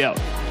 And we out.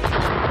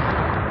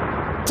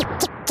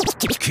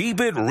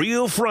 Keep It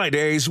Real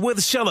Fridays with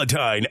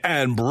Celatine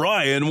and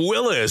Brian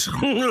Willis.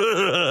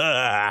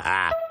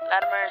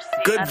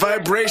 Good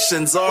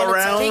vibrations all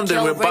around,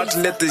 and we're about to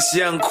let this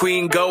young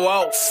queen go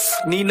off.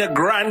 Nina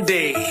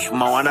Grande,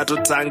 Mawana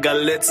Tutanga,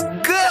 let's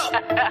go!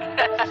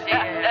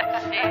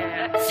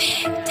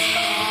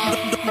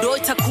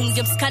 Doita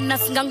kunge mskana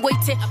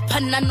singangwete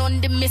pana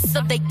on the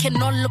missa, they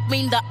cannot look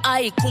me in the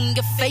eye.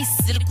 Kunge face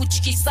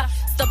kuchikisa,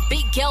 the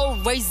big girl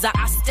raiser.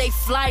 I stay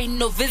fly,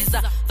 no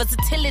visa.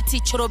 Versatility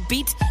choro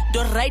beat,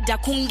 do rider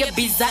kunge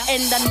biza.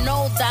 And I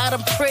know that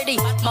I'm pretty.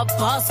 My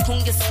boss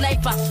kunge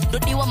sniper. Do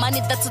diwa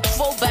money that's a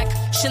throwback.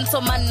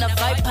 Shinto man a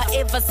viper.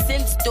 Ever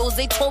since those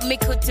they told me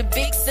could to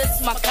big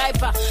sis my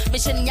kuiper.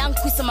 Mission young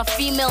quiz my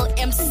female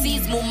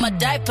MCs move my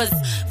diapers.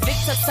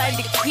 Victor signed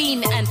the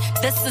queen, and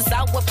this is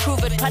how we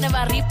prove it.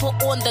 Panama Reaper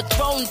on the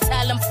throne,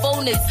 tell him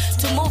phone is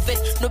to move it.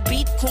 No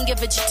beat, kunge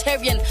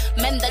vegetarian.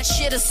 Man, that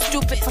shit is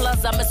stupid.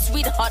 Plus, I'm a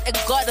sweetheart, a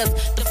goddess,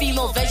 the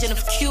female version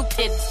of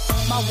Cupid.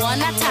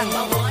 Mawana tang,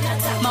 Mawana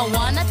tang,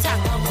 Mawana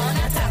tang,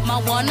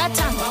 Mawana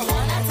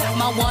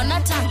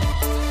tang,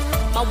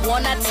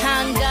 Mawana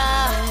tanga.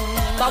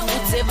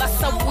 Babuze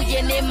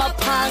basabuye ne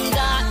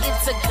mapanga.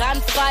 It's a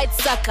gunfight,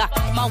 sucker.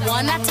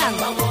 Mawana tang,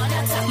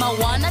 Mawana tang,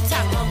 Mawana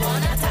tang,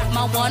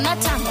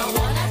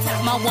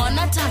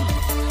 Mawana tang,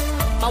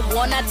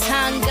 Mawana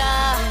tanga.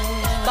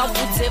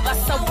 Babuze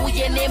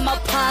basabuye ne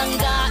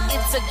mapanga.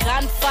 It's a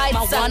gunfight,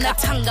 Mawana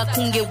tanga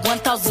kunge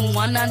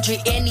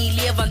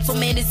 1,111. So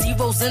many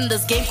zeros in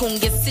this game.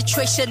 Kunge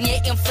situation,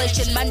 yeah,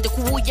 inflation. Man, the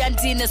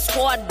Kuyandine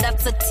squad,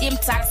 that's a team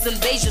tax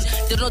invasion.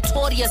 The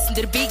notorious,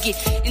 the biggie,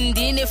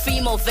 Indian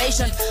female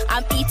version.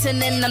 I'm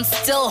eating and I'm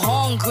still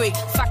hungry.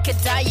 Fuck a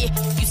diet.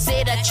 You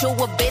say that you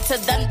were better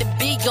than the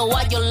bigger,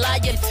 why you're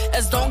lying?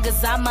 As long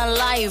as I'm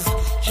alive,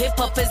 hip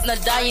hop is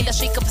not dying. The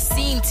shake up the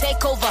scene,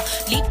 take over.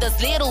 Leave those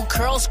little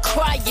girls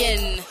crying.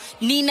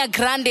 Nina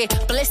Grande,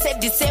 blessed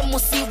December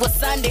was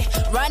Sunday.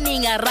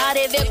 Running a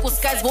rare vehicle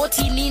skies,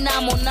 Voti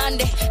Nina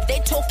Monande. They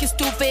talking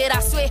stupid,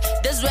 I swear.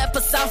 This rapper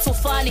sounds so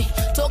funny.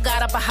 Talk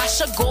out of a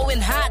hasha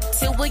going hot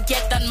till we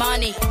get that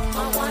money.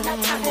 Mawana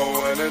time,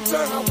 Mawana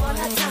time,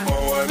 Mawana time,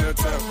 Mawana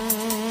time,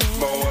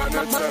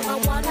 Mawana time,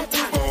 Mawana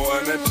time,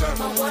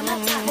 Mawana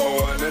time,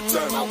 Mawana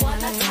time,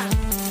 Mawana time,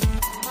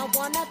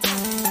 Mawana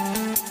time,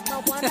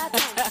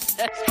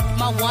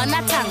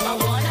 Mawana time, Mawana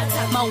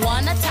time,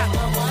 Mawana time,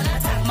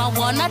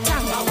 Mawana time, Mawana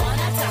tang,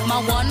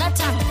 Mawana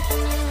tang,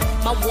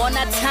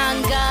 Mawana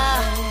tanga.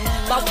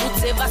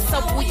 Babuze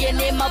basabuye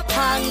ne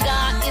mapanga.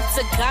 It's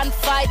a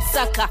gunfight,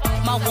 sucker.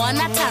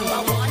 Mawana tang,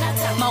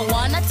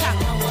 Mawana tang,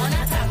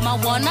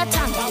 Mawana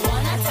tang,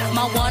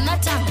 Mawana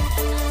tang,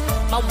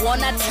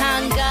 Mawana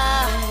tanga.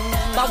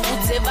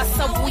 Babuze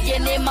basabuye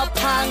ne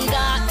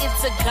mapanga.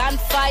 It's a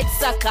gunfight,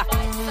 sucker.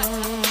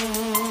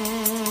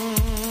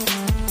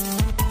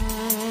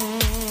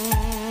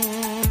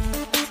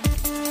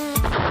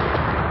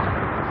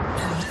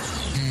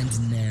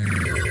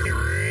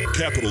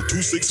 Capital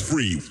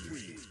 263.